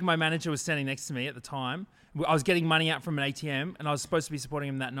Craig, my manager, was standing next to me at the time. I was getting money out from an ATM, and I was supposed to be supporting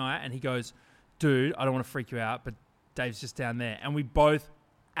him that night, and he goes, dude, I don't want to freak you out, but Dave's just down there. And we both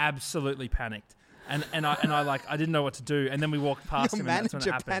absolutely panicked. And I didn't know what to do. And then we walked past Your him, and that's when it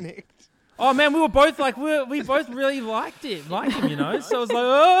manager happened. panicked. Oh man, we were both like we both really liked him, you know. So I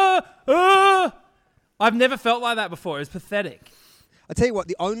was like, I've never felt like that before. It was pathetic. I tell you what,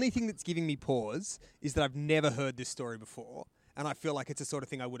 the only thing that's giving me pause is that I've never heard this story before, and I feel like it's the sort of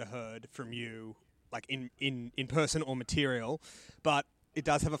thing I would have heard from you, like in person or material, but it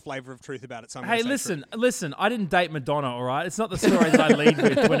does have a flavour of truth about it. So I'm Hey, gonna say listen. I didn't date Madonna, all right? It's not the story that I lead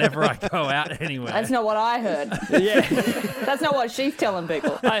with whenever I go out anywhere. That's not what I heard. Yeah. That's not what she's telling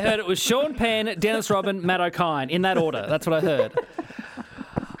people. I heard it was Sean Penn, Dennis Robin, Matt O'Kine, in that order. That's what I heard.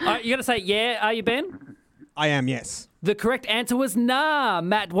 You're going to say yeah, are you, Ben? I am, yes. The correct answer was nah.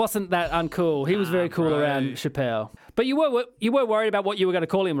 Matt wasn't that uncool. He was very cool bro. around Chappelle. But you were worried about what you were going to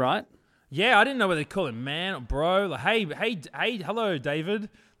call him, right? Yeah, I didn't know whether to call him man or bro. Like, hey, hello, David.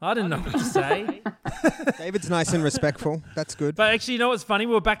 I didn't know what to say. David's nice and respectful. That's good. But actually, you know what's funny?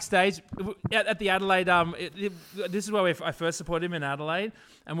 We were backstage at the Adelaide. This is where I first supported him in Adelaide,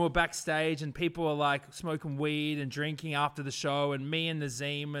 and we were backstage, and people were like smoking weed and drinking after the show, and me and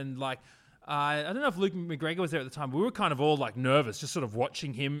Nazim and like. I don't know if Luke McGregor was there at the time. We were kind of all like nervous, just sort of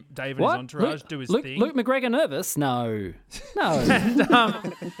watching him, Dave and his entourage do his thing. Luke McGregor nervous? No.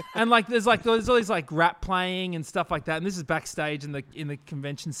 And like there's all these like rap playing and stuff like that, and this is backstage in the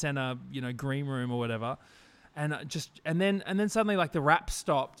convention center, you know, green room or whatever, and then suddenly like the rap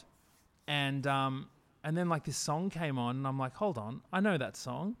stopped, and then like this song came on, and I'm like, hold on, I know that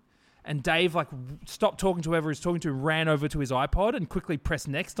song. And Dave like stopped talking to whoever he was talking to, ran over to his iPod and quickly pressed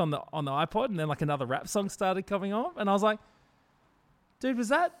next on the iPod, and then like another rap song started coming on, and I was like, dude, was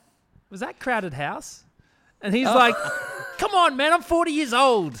that Crowded House? And he's like, come on, man, I'm 40 years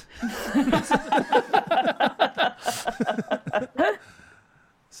old.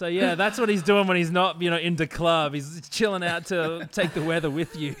 So yeah, that's what he's doing when he's not, into club. He's chilling out to take the weather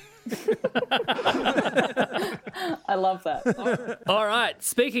with you. I love that. All right.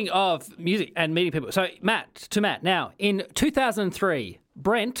 Speaking of music and meeting people. So, Matt. Now, in 2003,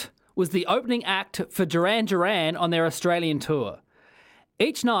 Brent was the opening act for Duran Duran on their Australian tour.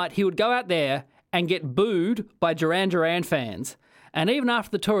 Each night he would go out there and get booed by Duran Duran fans. And even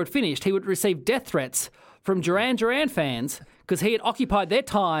after the tour had finished, he would receive death threats from Duran Duran fans because he had occupied their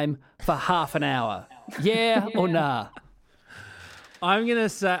time for half an hour. Yeah or nah? I'm going to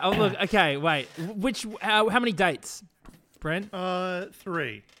say... Oh, look, okay, wait. How many dates, Brent?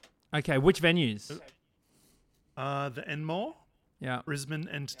 3. Okay, which venues? The Enmore, Yeah. Brisbane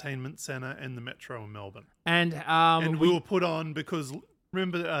Entertainment Centre, and the Metro in Melbourne. And We were put on because...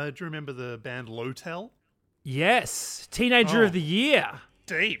 Remember? Do you remember the band Lotel? Yes, Teenager of the Year.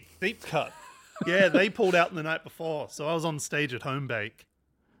 Deep cut. Yeah, they pulled out the night before, so I was on stage at Home Bake.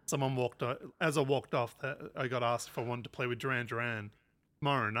 Someone walked as I walked off. I got asked if I wanted to play with Duran Duran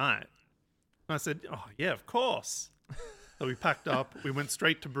tomorrow night. And I said, "Oh yeah, of course." So we packed up. We went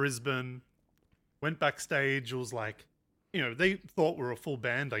straight to Brisbane. Went backstage. It was like, they thought we were a full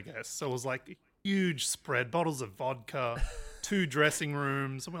band, I guess. So it was like a huge spread, bottles of vodka, 2 dressing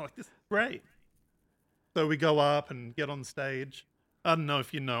rooms, and we're like, "This is great." So we go up and get on stage. I don't know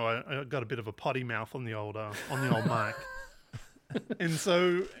if you know, I got a bit of a potty mouth on the old mic.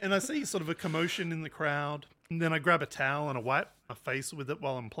 And I see sort of a commotion in the crowd. And then I grab a towel and I wipe my face with it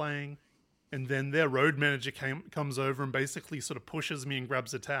while I'm playing. And then their road manager comes over and basically sort of pushes me and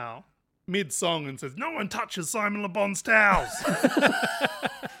grabs a towel mid-song and says, "No one touches Simon Le Bon's towels."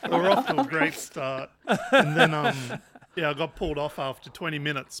 We're off to a great start. And then, I got pulled off after 20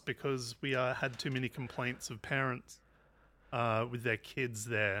 minutes because we had too many complaints of parents with their kids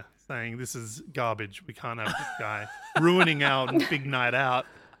there saying, "This is garbage. We can't have this guy ruining our big night out."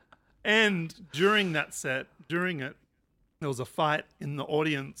 And during that set, there was a fight in the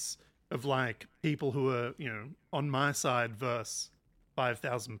audience of like people who were, on my side versus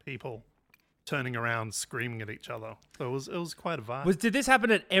 5,000 people turning around screaming at each other. So it was quite a vibe. Did this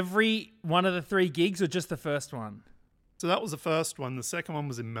happen at every one of the 3 gigs or just the first one? So that was the first one. The second one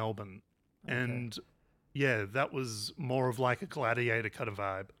was in Melbourne. Okay. And yeah, that was more of like a Gladiator kind of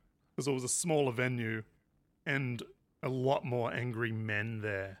vibe because it was a smaller venue and a lot more angry men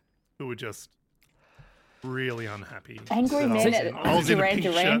there who were just really unhappy. Angry men at I was in a Duran pink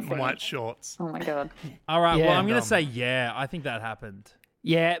Duran shirt and thing. white shorts. Oh my God. All right, Yeah. well, I'm going to say I think that happened.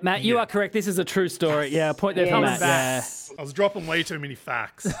 Yeah, Matt, you are correct. This is a true story. Yeah, point there for Yes. Matt. I was dropping way too many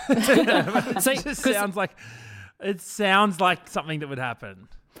facts. Yeah. See, It just 'cause- sounds like something that would happen.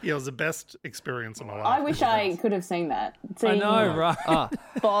 Yeah, it was the best experience of my life. I wish I could have seen that. I know, right?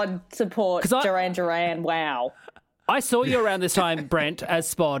 Spod support 'Cause I- Duran Duran. Wow. I saw you around this time, Brent,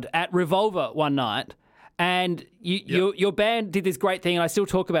 as Spod at Revolver one night, and your band did this great thing, and I still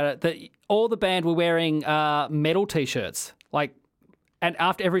talk about it, that all the band were wearing metal T-shirts. And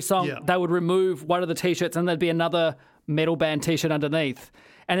after every song, they would remove one of the T-shirts and there'd be another metal band T-shirt underneath.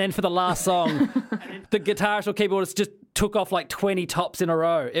 And then for the last song, the guitarist or keyboardist just took off like 20 tops in a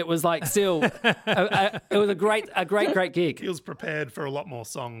row. It was like still, it was a great gig. He was prepared for a lot more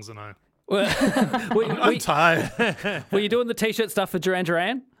songs than I. I'm tired. Were you doing the T-shirt stuff for Duran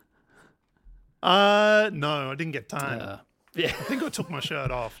Duran? No, I didn't get time. Yeah. I think I took my shirt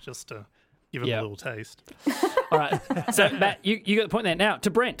off just to give him a little taste. All right. So, Matt, you got the point there. Now, to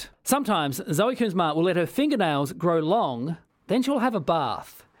Brent. Sometimes Zoe Kuzma will let her fingernails grow long, then she'll have a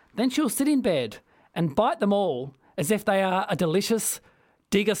bath. Then she'll sit in bed and bite them all as if they are a delicious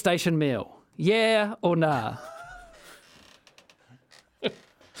Digger Station meal. Yeah or nah?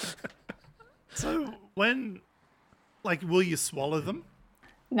 So will you swallow them?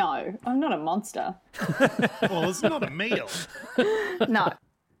 No, I'm not a monster. Well, it's not a meal. No.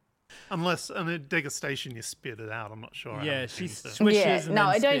 Unless in a degustation you spit it out. I'm not sure. Yeah, she she's. swishes and No,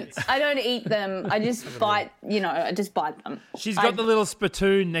 then I don't. spits. I don't eat them. I just bite. I just bite them. She's got the little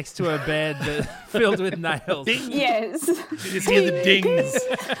spittoon next to her bed filled with nails. Yes. You just hear the dings.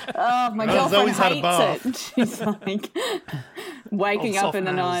 Oh, my Zoe's girlfriend had a hates bath. it. She's like waking up in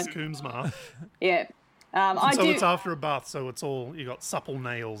the night. Yeah. I So do. it's after a bath, so it's all you got supple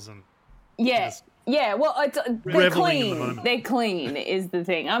nails and. Yeah. Yeah, well, they're Reveling in the clean. moment. They're clean is the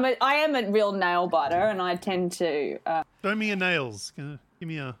thing. I am a real nail biter, and I tend to. Show me your nails. Give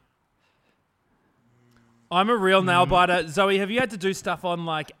me a. I'm a real nail biter. Zoe, have you had to do stuff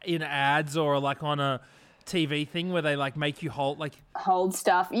on in ads or on a TV thing where they make you hold hold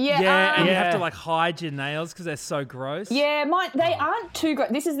stuff. Yeah. Yeah, and you have to hide your nails because they're so gross. Yeah, they aren't too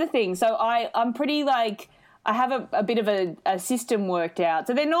great. This is the thing. So I'm pretty I have a bit of a system worked out.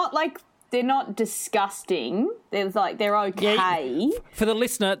 So they're not they're not disgusting. They're okay. Yeah, for the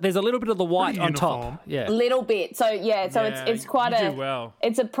listener, there's a little bit of the white on Uniform. top. Yeah. A little bit. So it's quite you do well.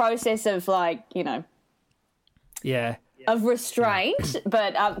 it's a process of Yeah. of restraint.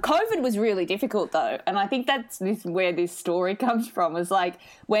 But COVID was really difficult, though. And I think that's where this story comes from, was like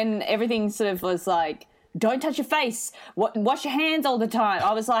when everything sort of was like, don't touch your face, wash your hands all the time.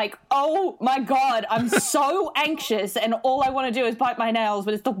 I was like, oh my God, I'm so anxious and all I want to do is bite my nails,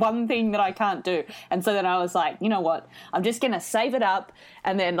 but it's the one thing that I can't do. And so then I was like, you know what, I'm just going to save it up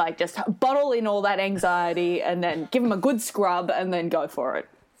and then like just bottle in all that anxiety and then give them a good scrub and then go for it.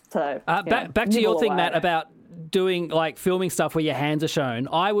 So back to your thing, Matt, about doing like filming stuff where your hands are shown.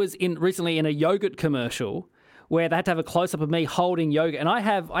 I was recently in a yogurt commercial where they had to have a close-up of me holding yogurt. And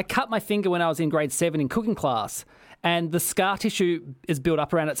I cut my finger when I was in grade 7 in cooking class, and the scar tissue is built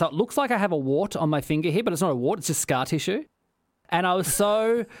up around it. So it looks like I have a wart on my finger here, but it's not a wart, it's just scar tissue. And I was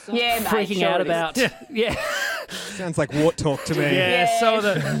so freaking out about... Yeah. Sounds like wart talk to me. So are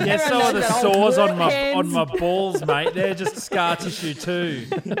the sores on my balls, mate. They're just scar tissue too.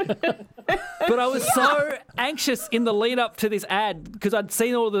 But I was so anxious in the lead up to this ad because I'd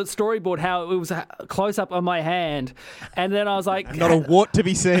seen all the storyboard, how it was a close up on my hand, and then I was like, not a wart to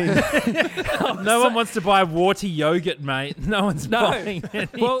be seen. No one wants to buy warty yogurt, mate. No one's buying any.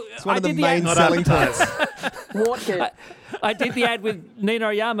 Well, It's one of the main selling points. Wart. I did the ad with Nina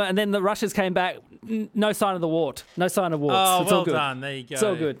Oyama, and then the rushes came back. No sign of the wart. No sign of warts. Oh, it's well all good. done. There you go. It's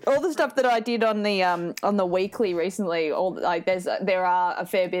all good. All the stuff that I did on the weekly recently, there are a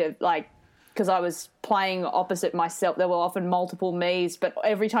fair bit of like, because I was playing opposite myself. There were often multiple me's, but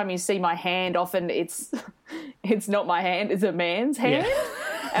every time you see my hand, often it's not my hand, it's a man's hand. Yeah.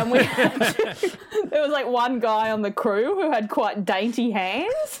 And there was like one guy on the crew who had quite dainty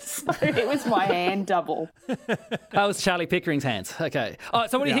hands, so it was my hand double. That was Charlie Pickering's hands. Okay. Oh,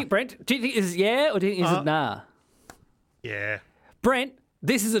 so what do you think, Brent? Do you think is yeah or do you think is it nah? Yeah. Brent,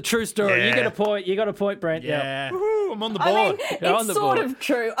 this is a true story. Yeah. You got a point. You got a point, Brent. Yeah. Woohoo, I'm on the board. I mean, it's sort of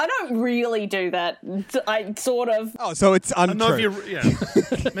true. I don't really do that. I sort of. Oh, so it's I don't know untrue.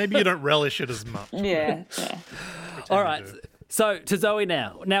 if you, maybe you don't relish it as much. Yeah. All right. So to Zoe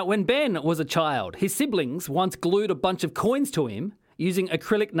now. Now, when Ben was a child, his siblings once glued a bunch of coins to him using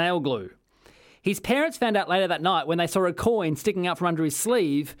acrylic nail glue. His parents found out later that night when they saw a coin sticking out from under his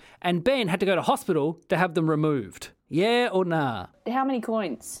sleeve, and Ben had to go to hospital to have them removed. Yeah or nah? How many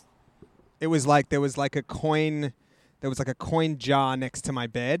coins? It was like there was like a coin jar next to my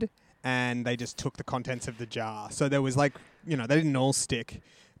bed, and they just took the contents of the jar. So there was like, they didn't all stick,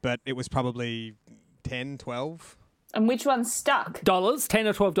 but it was probably 10, 12. And which one stuck?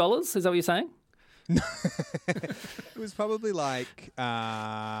 $10 or $12? Is that what you're saying? It was probably like,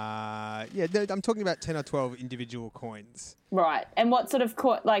 I'm talking about 10 or 12 individual coins. Right. And what sort of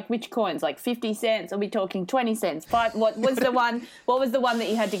which coins? Like 50 cents? Are we talking 20 cents? 5? What was the one? What was the one that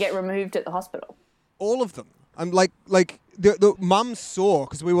you had to get removed at the hospital? All of them. I'm like the mum saw,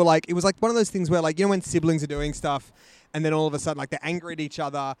 because we were like, it was like one of those things where like, when siblings are doing stuff and then all of a sudden like they're angry at each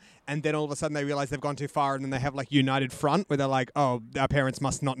other and then all of a sudden they realize they've gone too far and then they have like united front where they're like, oh, our parents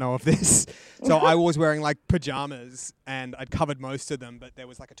must not know of this. So I was wearing like pajamas and I'd covered most of them, but there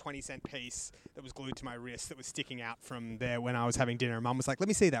was like a 20-cent piece that was glued to my wrist that was sticking out from there when I was having dinner. And Mum was like, let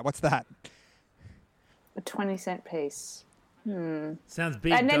me see that. What's that? A 20-cent piece. Sounds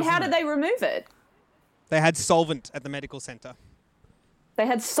big. And then how doesn't did they remove it? They had solvent at the medical centre. They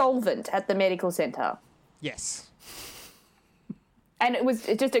had solvent at the medical centre. Yes. And it was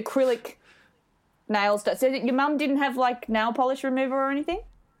just acrylic nail stuff. So your mum didn't have like nail polish remover or anything?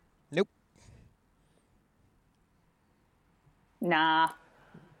 Nope. Nah.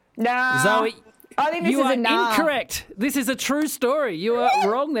 Zoe, I think this you is are a nah. incorrect. This is a true story. You are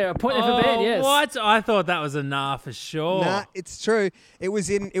wrong there. A point there for Ben, yes. What? I thought that was a nah for sure. Nah, it's true. It was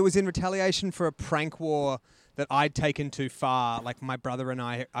in retaliation for a prank war that I'd taken too far. Like my brother and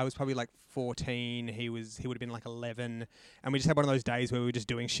I was probably like 14. He would have been like 11, and we just had one of those days where we were just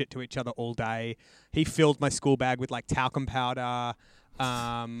doing shit to each other all day. He filled my school bag with like talcum powder.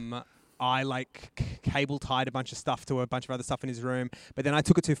 I like cable tied a bunch of stuff to a bunch of other stuff in his room. But then I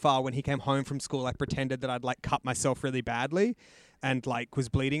took it too far. When he came home from school, I pretended that I'd like cut myself really badly and like was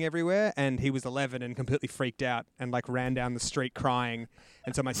bleeding everywhere. And he was 11 and completely freaked out and like ran down the street crying.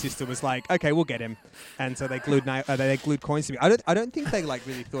 And so my sister was like, okay, we'll get him. And so they glued coins to me. I don't think they like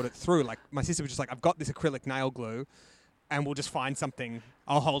really thought it through. Like my sister was just like, I've got this acrylic nail glue and we'll just find something.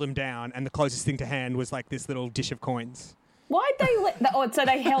 I'll hold him down. And the closest thing to hand was like this little dish of coins. Why'd they so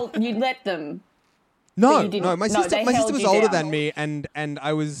they held, you let them? No, my sister was older than down. me and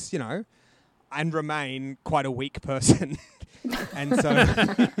I was, and remain quite a weak person. And so...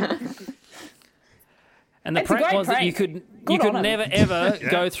 And the It's a prank great was that you prank. could on 'em. never ever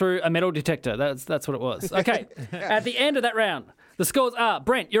go through a metal detector. That's what it was. Okay. At the end of that round, the scores are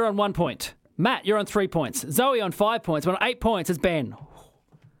Brent, you're on 1 point. Matt, you're on 3 points. Zoe on 5 points. But on 8 points is Ben.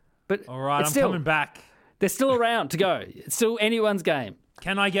 But All right, I'm still, coming back. There's still a round to go. It's still anyone's game.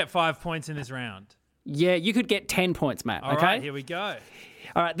 Can I get 5 points in this round? Yeah, you could get 10 points, Matt. All okay? right, here we go.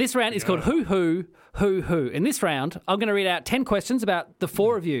 All right, this round is called Who. In this round, I'm going to read out 10 questions about the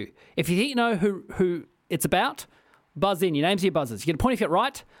four of you. If you think you know who it's about, buzz in. Your names are your buzzers. You get a point if you get it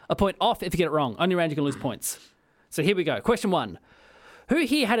right, a point off if you get it wrong. Only round you can lose points. So here we go. Question 1. Who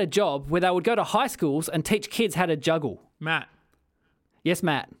here had a job where they would go to high schools and teach kids how to juggle? Matt, Yes,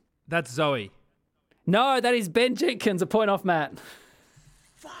 Matt. that's Zoe. No, that is Ben Jenkins. A point off, Matt.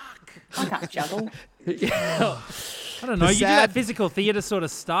 I can't juggle. I don't know. You do sad- that physical theatre sort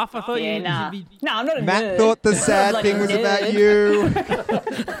of stuff. I thought Yeah, you'd nah. be... No, I'm not a Matt nerd. thought the sad Like thing a was about nerd.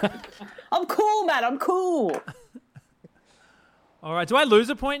 you. I'm cool, Matt. I'm cool. All right, do I lose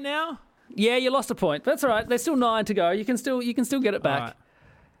a point now? Yeah, you lost a point. That's all right. There's still 9 to go. You can still get it back.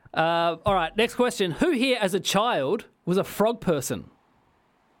 All right, next question. Who here as a child was a frog person?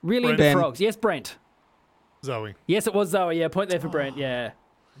 Really into Ben. frogs? Yes, Brent. Zoe. Yes, it was Zoe. Yeah, point there for Brent. Yeah.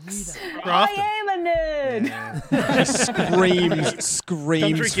 I am a nerd.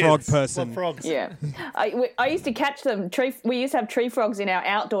 Screams frog person. Love frogs. Yeah, I used to catch them. We used to have tree frogs in our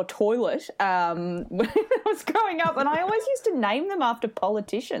outdoor toilet when I was growing up, and I always used to name them after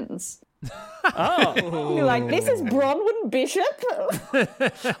politicians. Oh. You're like, this is Bronwyn Bishop.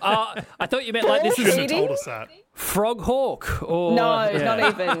 I thought you meant like this Shouldn't is have told us that. Frog Hawk. Or, No, yeah. not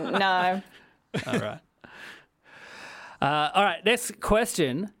even. No. All right. All right, next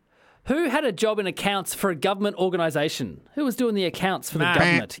question. Who had a job in accounts for a government organisation? Who was doing the accounts for Matt. the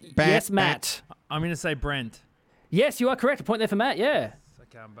government? Yes, Matt. I'm going to say Brent. Yes, you are correct. A point there for Matt, yeah.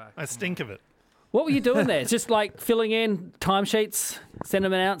 Okay, I'm back. I stink of it. What were you doing there? Just like filling in timesheets, send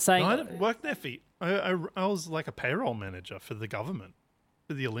them out saying... I didn't work there for. I was like a payroll manager for the government,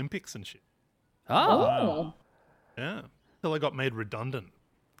 for the Olympics and shit. Oh. Yeah. Till I got made redundant.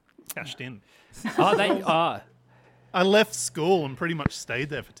 Cashed in. I left school and pretty much stayed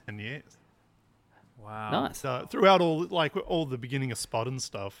there for 10 years. Wow. Nice. Throughout all the beginning of Spot and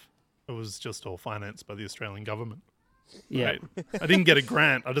stuff, it was just all financed by the Australian government. Yeah. Right? I didn't get a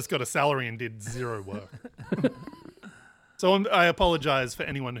grant. I just got a salary and did zero work. So I apologise for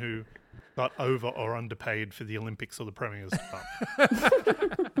anyone who got over or underpaid for the Olympics or the Premier's Cup.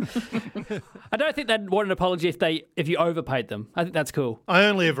 I don't think they'd want an apology if you overpaid them. I think that's cool. I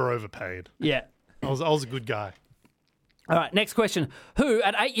only ever overpaid. Yeah. I was a good guy. All right, next question. Who,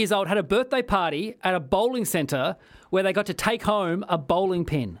 at 8 years old, had a birthday party at a bowling centre where they got to take home a bowling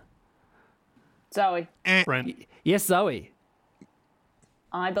pin? Zoe, Brent. Yes, Zoe.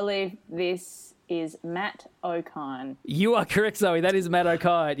 I believe this is Matt O'Kine. You are correct, Zoe. That is Matt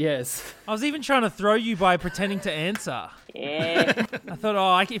O'Kine, yes. I was even trying to throw you by pretending to answer. Yeah, I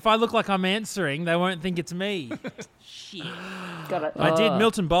thought, if I look like I'm answering, they won't think it's me. Shit. got it. I did.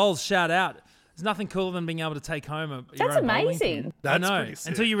 Milton Bowles, shout out. There's nothing cooler than being able to take home your That's own bowling amazing. pin. That's I know. pretty sick.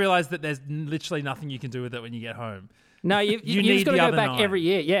 Until you realise that there's literally nothing you can do with it when you get home. No, you You just need got to the go other back 9. every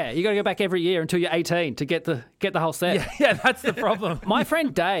year. Yeah, you got to go back every year until you're 18 to get the whole set. Yeah, that's the problem. My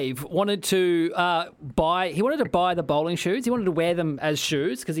friend Dave wanted to buy the bowling shoes. He wanted to wear them as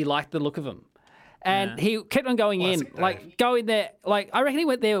shoes because he liked the look of them. And he kept on going Classic going there. Like, I reckon he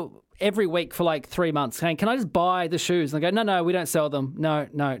went there every week for like 3 months saying, can I just buy the shoes? And I go, no, we don't sell them. No.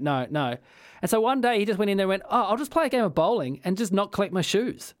 And so one day he just went in there and went, I'll just play a game of bowling and just not collect my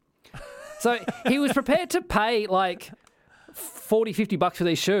shoes. So he was prepared to pay like $40, $50 for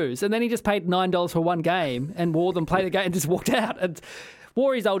these shoes. And then he just paid $9 for one game and wore them, played the game and just walked out and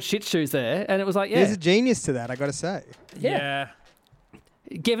wore his old shit shoes there. And it was like, yeah, There's a genius to that, I got to say. Yeah.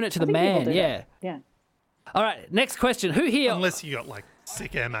 giving it to the think people man. do Yeah. that. Yeah. All right, next question. Who here? Unless you got like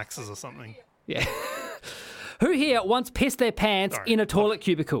sick Air Maxes or something. Yeah. Who here once pissed their pants Sorry. in a toilet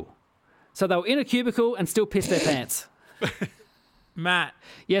cubicle? So they were in a cubicle and still pissed their pants. Matt,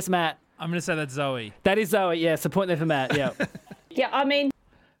 Yes, Matt. I'm going to say that's Zoe. That is Zoe. Yes, a point there for Matt. Yeah. Yeah, I mean,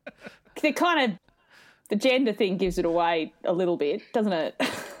 the gender thing gives it away a little bit, doesn't it?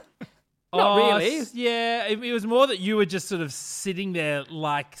 Not really. Yeah, it was more that you were just sort of sitting there,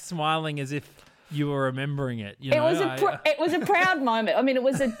 like smiling as if you were remembering it. You know? It was a proud moment. I mean, it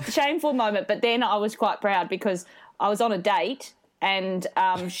was a shameful moment, but then I was quite proud because I was on a date and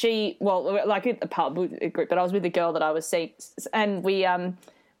like at the pub with a group, but I was with the girl that I was seeing, and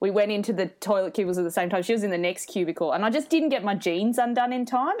we went into the toilet cubicles at the same time. She was in the next cubicle, and I just didn't get my jeans undone in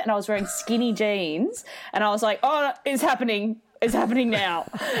time, and I was wearing skinny jeans, and I was like, oh, it's happening. It's happening now.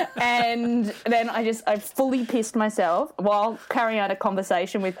 And then I fully pissed myself while carrying out a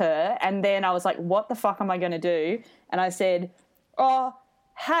conversation with her. And then I was like, what the fuck am I going to do? And I said, oh,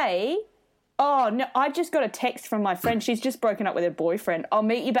 hey, oh, no, I just got a text from my friend. She's just broken up with her boyfriend. I'll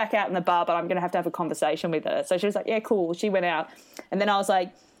meet you back out in the bar, but I'm going to have a conversation with her. So she was like, yeah, cool. She went out. And then I was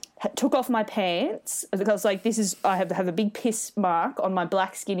like, took off my pants because like I have a big piss mark on my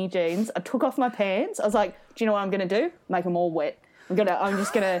black skinny jeans. I took off my pants. I was like, do you know what I'm going to do? Make them all wet. I'm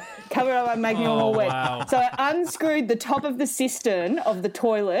just gonna cover it up and make them all wet. Wow. So I unscrewed the top of the cistern of the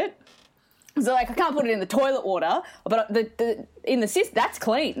toilet. So like I can't put it in the toilet water, but in the cistern that's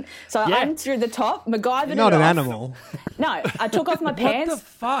clean. So I unscrewed the top, MacGyvered Not it an off. animal. No, I took off my pants. What the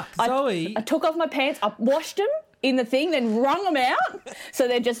fuck, Zoe? I took off my pants. I washed them in the thing, then wrung them out, so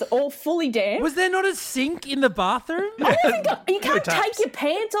they're just all fully damp. Was there not a sink in the bathroom? You can't take your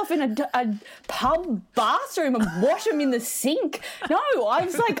pants off in a pub bathroom and wash them in the sink. No, I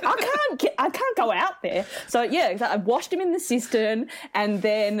was like, I can't go out there. So yeah, I washed them in the cistern and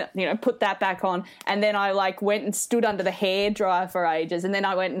then put that back on, and then I like went and stood under the hairdryer for ages, and then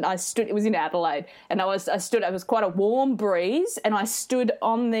I went and I stood. It was in Adelaide, and I stood. It was quite a warm breeze, and I stood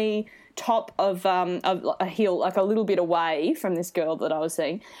on the top of a hill, like a little bit away from this girl that I was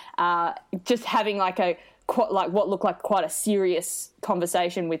seeing, just having like what looked like quite a serious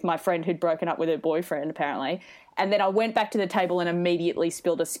conversation with my friend who'd broken up with her boyfriend apparently. And then I went back to the table and immediately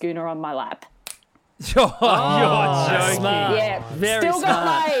spilled a schooner on my lap. You're joking. Smart. Yeah, Very still smart.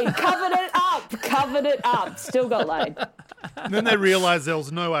 got laid. Covered it up. Still got laid. And then they realised there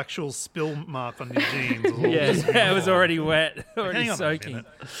was no actual spill mark on your jeans. It was all just Yeah, it was warm. already wet, already Hang on a soaking. minute.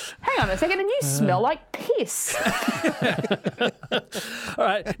 Hang on a second, and you smell like piss. All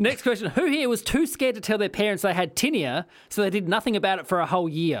right, next question. Who here was too scared to tell their parents they had tinea, so they did nothing about it for a whole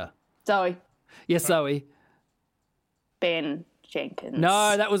year? Zoe, Yes, Zoe. Ben Jenkins.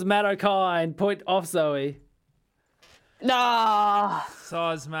 No, that was Matt O'Kine. Point off, Zoe. No.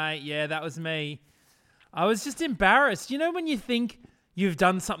 Soz, mate. Yeah, that was me. I was just embarrassed. You know when you think you've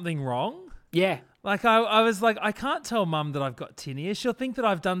done something wrong? Yeah. Like I was like, I can't tell Mum that I've got tinea. She'll think that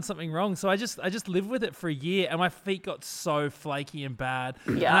I've done something wrong. So I just lived with it for a year, and my feet got so flaky and bad.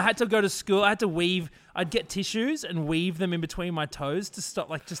 Yeah. And I had to go to school. I had to weave. I'd get tissues and weave them in between my toes to stop,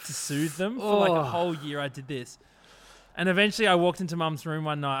 like just to soothe them. For like a whole year, I did this. And eventually, I walked into Mum's room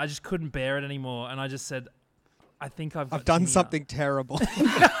one night. I just couldn't bear it anymore, and I just said, I think I've I've done tinea. something terrible.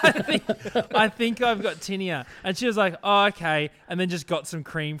 I think I've got tinea. And she was like, oh, okay. And then just got some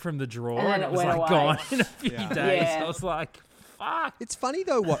cream from the drawer, And then and it it was went like away. gone in a few Yeah. days. Yeah. I was like, fuck. It's funny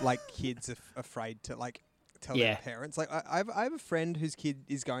though what like kids are afraid to like tell Yeah. their parents. Like I have a friend whose kid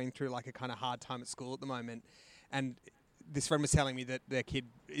is going through like a kind of hard time at school at the moment, and this friend was telling me that their kid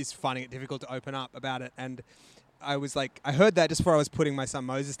is finding it difficult to open up about it. And I was like, I heard that just before I was putting my son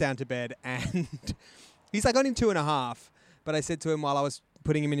Moses down to bed, and he's like only 2.5. But I said to him while I was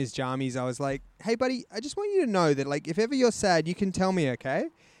putting him in his jammies, I was like, hey, buddy, I just want you to know that, like, if ever you're sad, you can tell me, okay?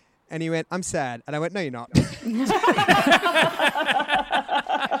 And he went, I'm sad. And I went, no, you're not.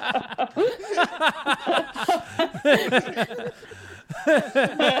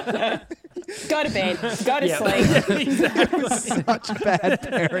 Go to bed. Go to Yeah. sleep. It was such bad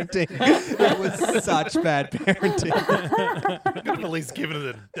parenting. It was such bad parenting. Could have at least given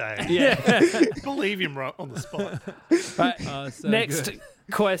it a day. Yeah. Believe him right on the spot. Right. Oh, so Next good.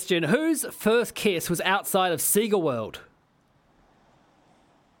 question. Whose first kiss was outside of Seagull World?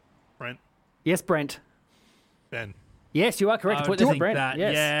 Brent, Yes, Brent. Ben. Yes, you are correct. I Point would this at think Brent. that.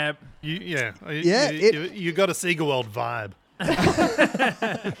 Yes. Yeah. You got a Seagull World vibe.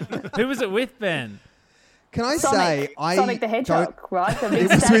 Who was it with, Ben? Can I Sonic. say, I Sonic the Hedgehog, don't- right? The big It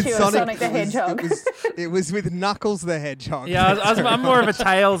was with statue Sonic. of Sonic the it was- Hedgehog. It was with Knuckles the Hedgehog. Yeah, I'm more of a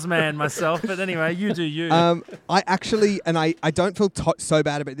Tails man myself. But anyway, you do you. I actually, and I don't feel so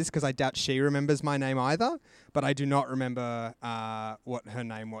bad about this because I doubt she remembers my name either. But I do not remember what her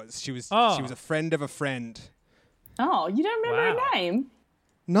name was. She was a friend of a friend. Oh, you don't remember Wow. her name?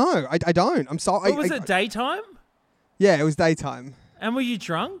 No, I don't. I'm sorry. What was it, daytime? Yeah, it was daytime. And were you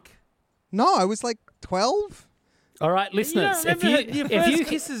drunk? No, I was like 12. All right, You listeners. don't remember your first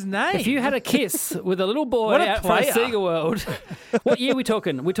kiss's name. If you had a kiss with a little boy What a out front of player. Seagull World, what year are we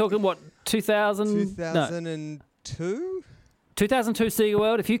talking? We're talking what, 2000? No, 2002? 2002 Seagull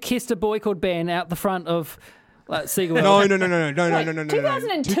World. If you kissed a boy called Ben out the front of Seagull World. No. Wait, No.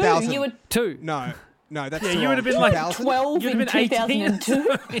 2002, 2000. you were Two. No, that's Yeah, too you would have old. been like 2000? 12 You'd in have been 18.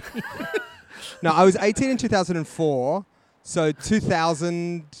 2002. No, I was 18 in 2004. So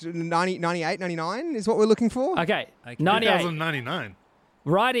 2000, 98, 99 is what we're looking for. Okay, 98. 2099.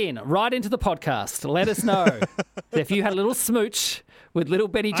 Right into the podcast. Let us know if you had a little smooch with little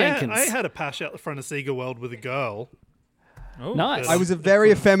Benny Jenkins. I had a pash out the front of Seagull World with a girl. Nice. I was a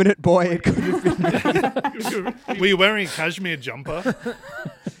very effeminate boy. It could have been. Were you wearing a cashmere jumper?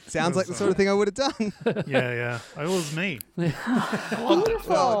 Sounds like the sort of thing I would have done. Yeah. It was me. I loved it.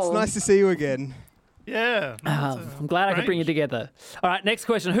 Well, it's nice to see you again. Yeah. I'm glad I could bring you together. All right, next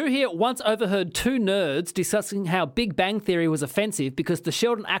question. Who here once overheard two nerds discussing how Big Bang Theory was offensive because the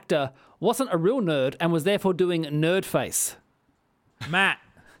Sheldon actor wasn't a real nerd and was therefore doing nerd face? Matt.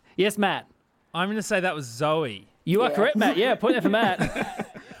 Yes, Matt. I'm going to say that was Zoe. You are correct, Matt. Yeah, point there for Matt.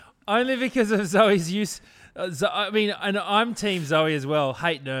 Only because of Zoe's use. And I'm Team Zoe as well.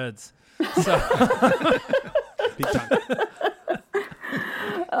 Hate nerds. So Big time.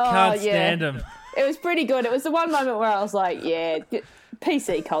 can't stand them. It was pretty good. It was the one moment where I was like, yeah,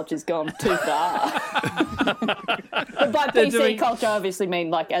 PC culture's gone too far. But by PC culture, I obviously mean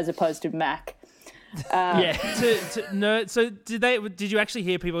like as opposed to Mac. Yeah. to nerd. So did you actually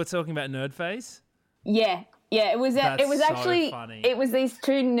hear people talking about nerd face? Yeah. It was That's it was so actually funny. it was these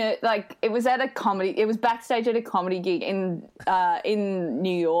two it was at a comedy. It was backstage at a comedy gig in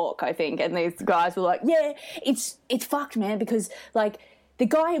New York, I think, and these guys were like, "Yeah, it's fucked, man, because like the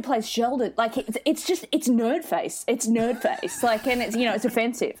guy who plays Sheldon, like it's nerd face. It's nerd face. Like, and it's it's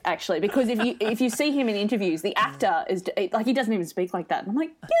offensive actually, because if you see him in interviews, the actor is like he doesn't even speak like that. And I'm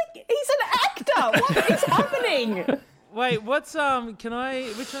like, yeah, he's an actor. What is happening? Wait, what's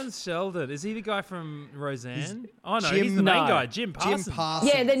which one's Sheldon? Is he the guy from Roseanne? Oh no, Jim- he's the main No. guy, Jim Parsons. Jim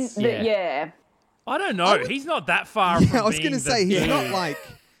Parsons. Yeah, then yeah. I don't know. He's not that far from I was being going to the say, he's dude. not like...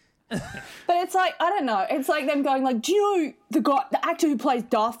 But it's like, I don't know. It's like them going like, do you know the actor who plays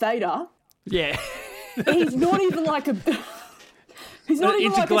Darth Vader? Yeah. He's not even like a... He's not An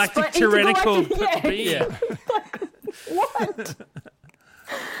even intergalactic like a tyrannical being. being. What?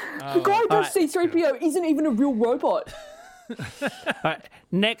 The guy who does C-3PO isn't even a real robot. All right,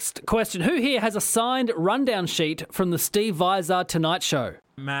 next question. Who here has a signed rundown sheet from the Steve Vizard Tonight Show?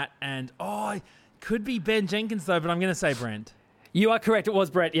 Matt and it could be Ben Jenkins though, but I'm going to say Brent. You are correct. It was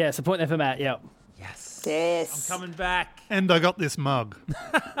Brett. Yes, a point there for Matt. Yeah. Yes. Yes. I'm coming back. And I got this mug.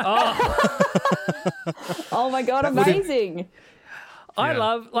 Oh my God, amazing. I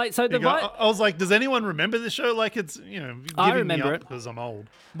love so the I was like, does anyone remember this show? Like it's giving I me remember up it. because I'm old.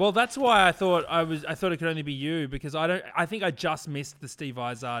 Well, that's why I thought it could only be you, because I think I just missed the Steve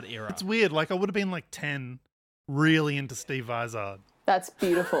Vizard era. It's weird. Like I would have been like 10, really into Steve Vizard. That's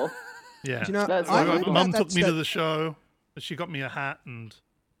beautiful. Yeah. Do you know, That's I really like cool. Mum that took me that's to the show. She got me a hat and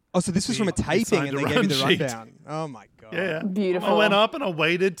Oh, so this was from a He taping signed and a they gave you the run sheet. rundown. Oh, my God. yeah. Beautiful. I went up and I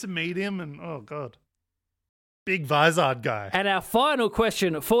waited to meet him and oh God. Big Vizard guy. And our final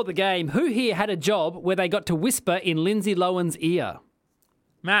question for the game. Who here had a job where they got to whisper in Lindsay Lohan's ear?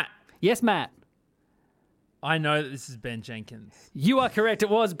 Matt, Yes, Matt. I know that this is Ben Jenkins. You are correct. It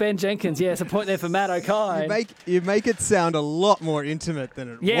was Ben Jenkins. Yes, a point there for Matt O'Kine. You make it sound a lot more intimate than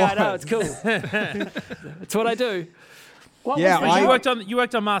it was. Yeah, I know. It's cool. It's what I do. What Yeah, was I- You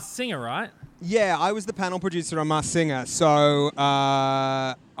worked on Masked Singer, right? Yeah, I was the panel producer on Masked Singer. So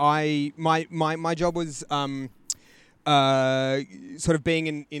my job was sort of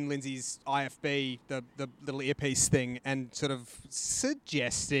being in Lindsay's IFB, the little earpiece thing, and sort of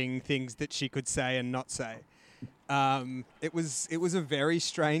suggesting things that she could say and not say. It was a very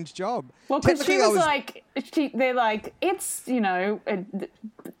strange job. Well, because she Technically, was they're like, it's,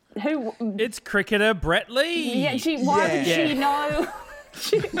 who... It's cricketer Brett Lee. Yeah, why Yeah. did she know?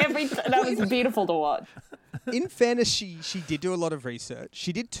 That was beautiful to watch. in fairness, she did do a lot of research.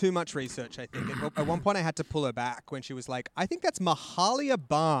 She did too much research, I think. At one point, I had to pull her back when she was like, I think that's Mahalia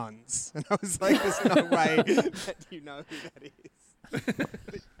Barnes. And I was like, there's no way that you know who that is.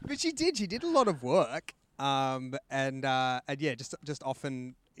 But she did. She did a lot of work. And yeah, just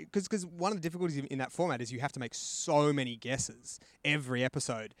often... Because one of the difficulties in that format is you have to make so many guesses every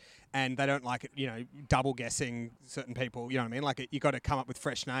episode, and they don't like it, double guessing certain people. You know what I mean? Like you got to come up with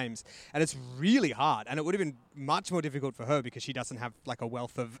fresh names, and it's really hard. And it would have been much more difficult for her because she doesn't have like a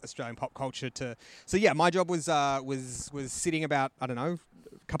wealth of Australian pop culture to. So yeah, my job was sitting about a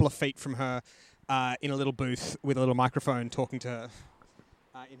couple of feet from her in a little booth with a little microphone, talking to her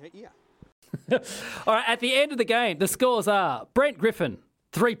in her ear. All right, at the end of the game, the scores are Brent Griffin,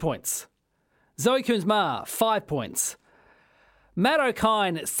 3 points. Zoe Kunzma, 5 points. Matt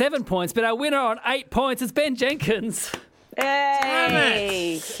O'Kine, 7 points, but our winner on 8 points is Ben Jenkins.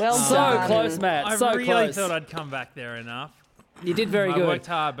 Hey, well So done. close, Matt. I so really close. thought I'd come back there enough. You did very I good. worked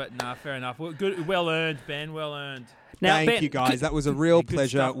hard, but fair enough. Good, well earned, Ben. Well earned. Thank Ben, you guys. That was a real Good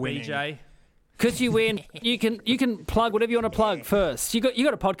pleasure stuff, winning. BJ. Because you win, you can plug whatever you want to plug first. You got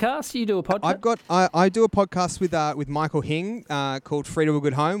a podcast? You do a podcast? I do a podcast with Michael Hing called Free to a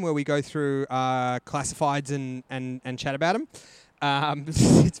Good Home, where we go through classifieds and chat about them.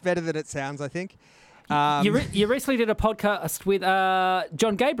 It's better than it sounds, I think. You recently did a podcast with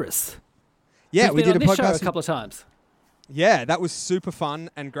John Gabris. Yeah, who's we been did on a this show podcast a couple of times. Yeah, that was super fun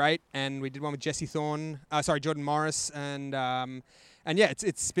and great, and we did one with Jesse Jordan Morris, and yeah,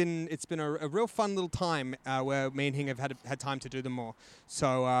 it's been a real fun little time where me and Hing have had time to do them more.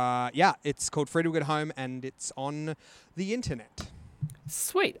 So yeah, it's called Free to Get Home, and it's on the internet.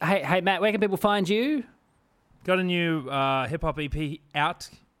 Sweet. Hey Matt, where can people find you? Got a new hip hop EP out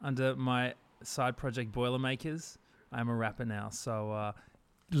under my side project Boilermakers. I'm a rapper now, so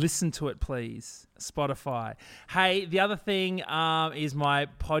listen to it, please. Spotify. Hey, the other thing is my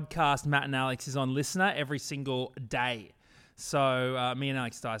podcast, Matt and Alex, is on Listener every single day. So me and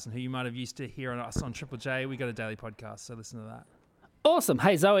Alex Dyson, who you might have used to hear on us on Triple J, we got a daily podcast, so listen to that. Awesome.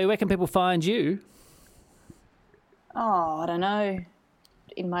 Hey Zoe, where can people find you? Oh, I don't know.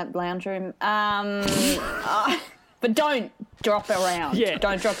 In my lounge room. But don't drop around. Yeah.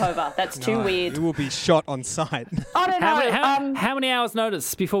 Don't drop over. That's too weird. You will be shot on sight. I don't know. How many hours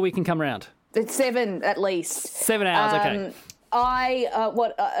notice before we can come around? It's 7 at least. 7 hours, okay. I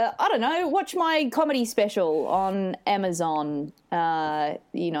don't know. Watch my comedy special on Amazon.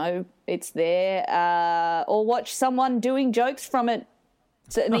 It's there. Or watch someone doing jokes from it.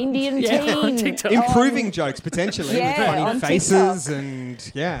 It's an Indian teen. On TikTok. Improving jokes potentially with funny on faces TikTok.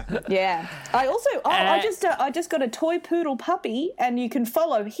 and yeah. Yeah. I also I just got a toy poodle puppy, and you can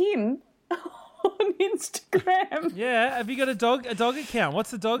follow him on Instagram. Yeah, have you got a dog account?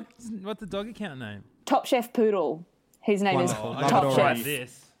 What's the dog account name? Top Chef Poodle. His name is Wonderful. I Love Top it Chef. already.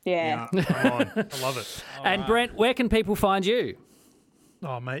 This. Yeah. Come on. I love it. And Brent, where can people find you?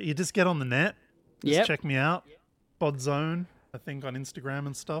 Oh, mate, you just get on the net. Just Yep. check me out. Bodzone, I think, on Instagram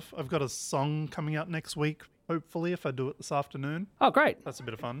and stuff. I've got a song coming out next week, hopefully, if I do it this afternoon. Oh, great. That's a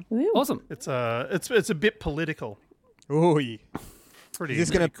bit of fun. Awesome. It's a bit political. Ooh. Pretty. Is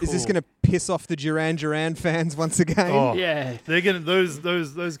this gonna piss off the Duran Duran fans once again? Oh, Yeah. they're gonna those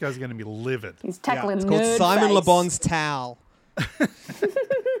guys are gonna be livid. He's tackling It's called nerd Simon face. Le Bon's Towel.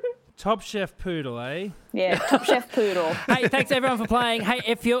 Top Chef Poodle, eh? Yeah, Top Chef Poodle. Hey, thanks everyone for playing. Hey,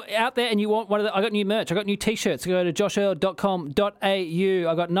 if you're out there and you want one of the, I got new merch. I got new t-shirts. Go to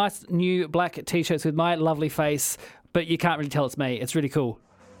joshearl.com.au. I got nice new black t-shirts with my lovely face, but you can't really tell it's me. It's really cool.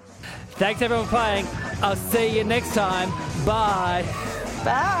 Thanks everyone for playing. I'll see you next time. Bye.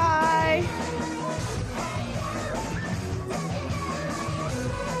 Bye.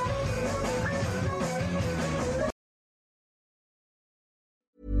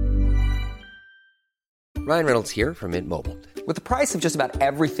 Ryan Reynolds here from Mint Mobile. With the price of just about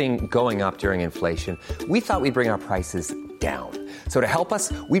everything going up during inflation, we thought we'd bring our prices down. So to help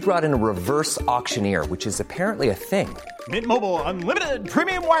us, we brought in a reverse auctioneer, which is apparently a thing. Mint Mobile Unlimited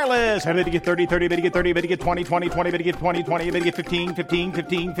Premium Wireless. How to get 30, 30, bit to get 30, bit to get 20, 20, 20, bit to get 20, 20, bit to get 15, 15,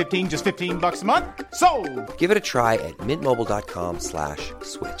 15, 15, just $15 a month? Sold! Give it a try at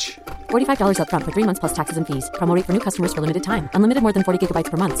mintmobile.com/switch. $45 up front for 3 months plus taxes and fees. Promo rate for new customers for limited time. Unlimited more than 40 gigabytes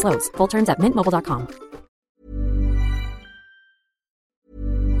per month. Slows full terms at mintmobile.com.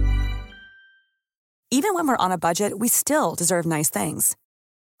 Even when we're on a budget, we still deserve nice things.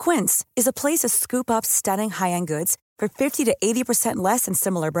 Quince is a place to scoop up stunning high-end goods for 50 to 80% less than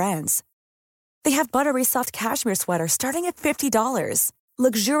similar brands. They have buttery soft cashmere sweaters starting at $50,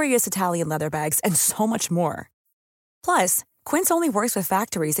 luxurious Italian leather bags, and so much more. Plus, Quince only works with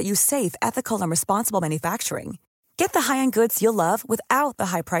factories that use safe, ethical, and responsible manufacturing. Get the high-end goods you'll love without the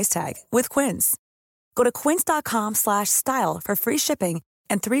high price tag with Quince. Go to quince.com/style for free shipping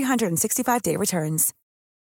and 365-day returns.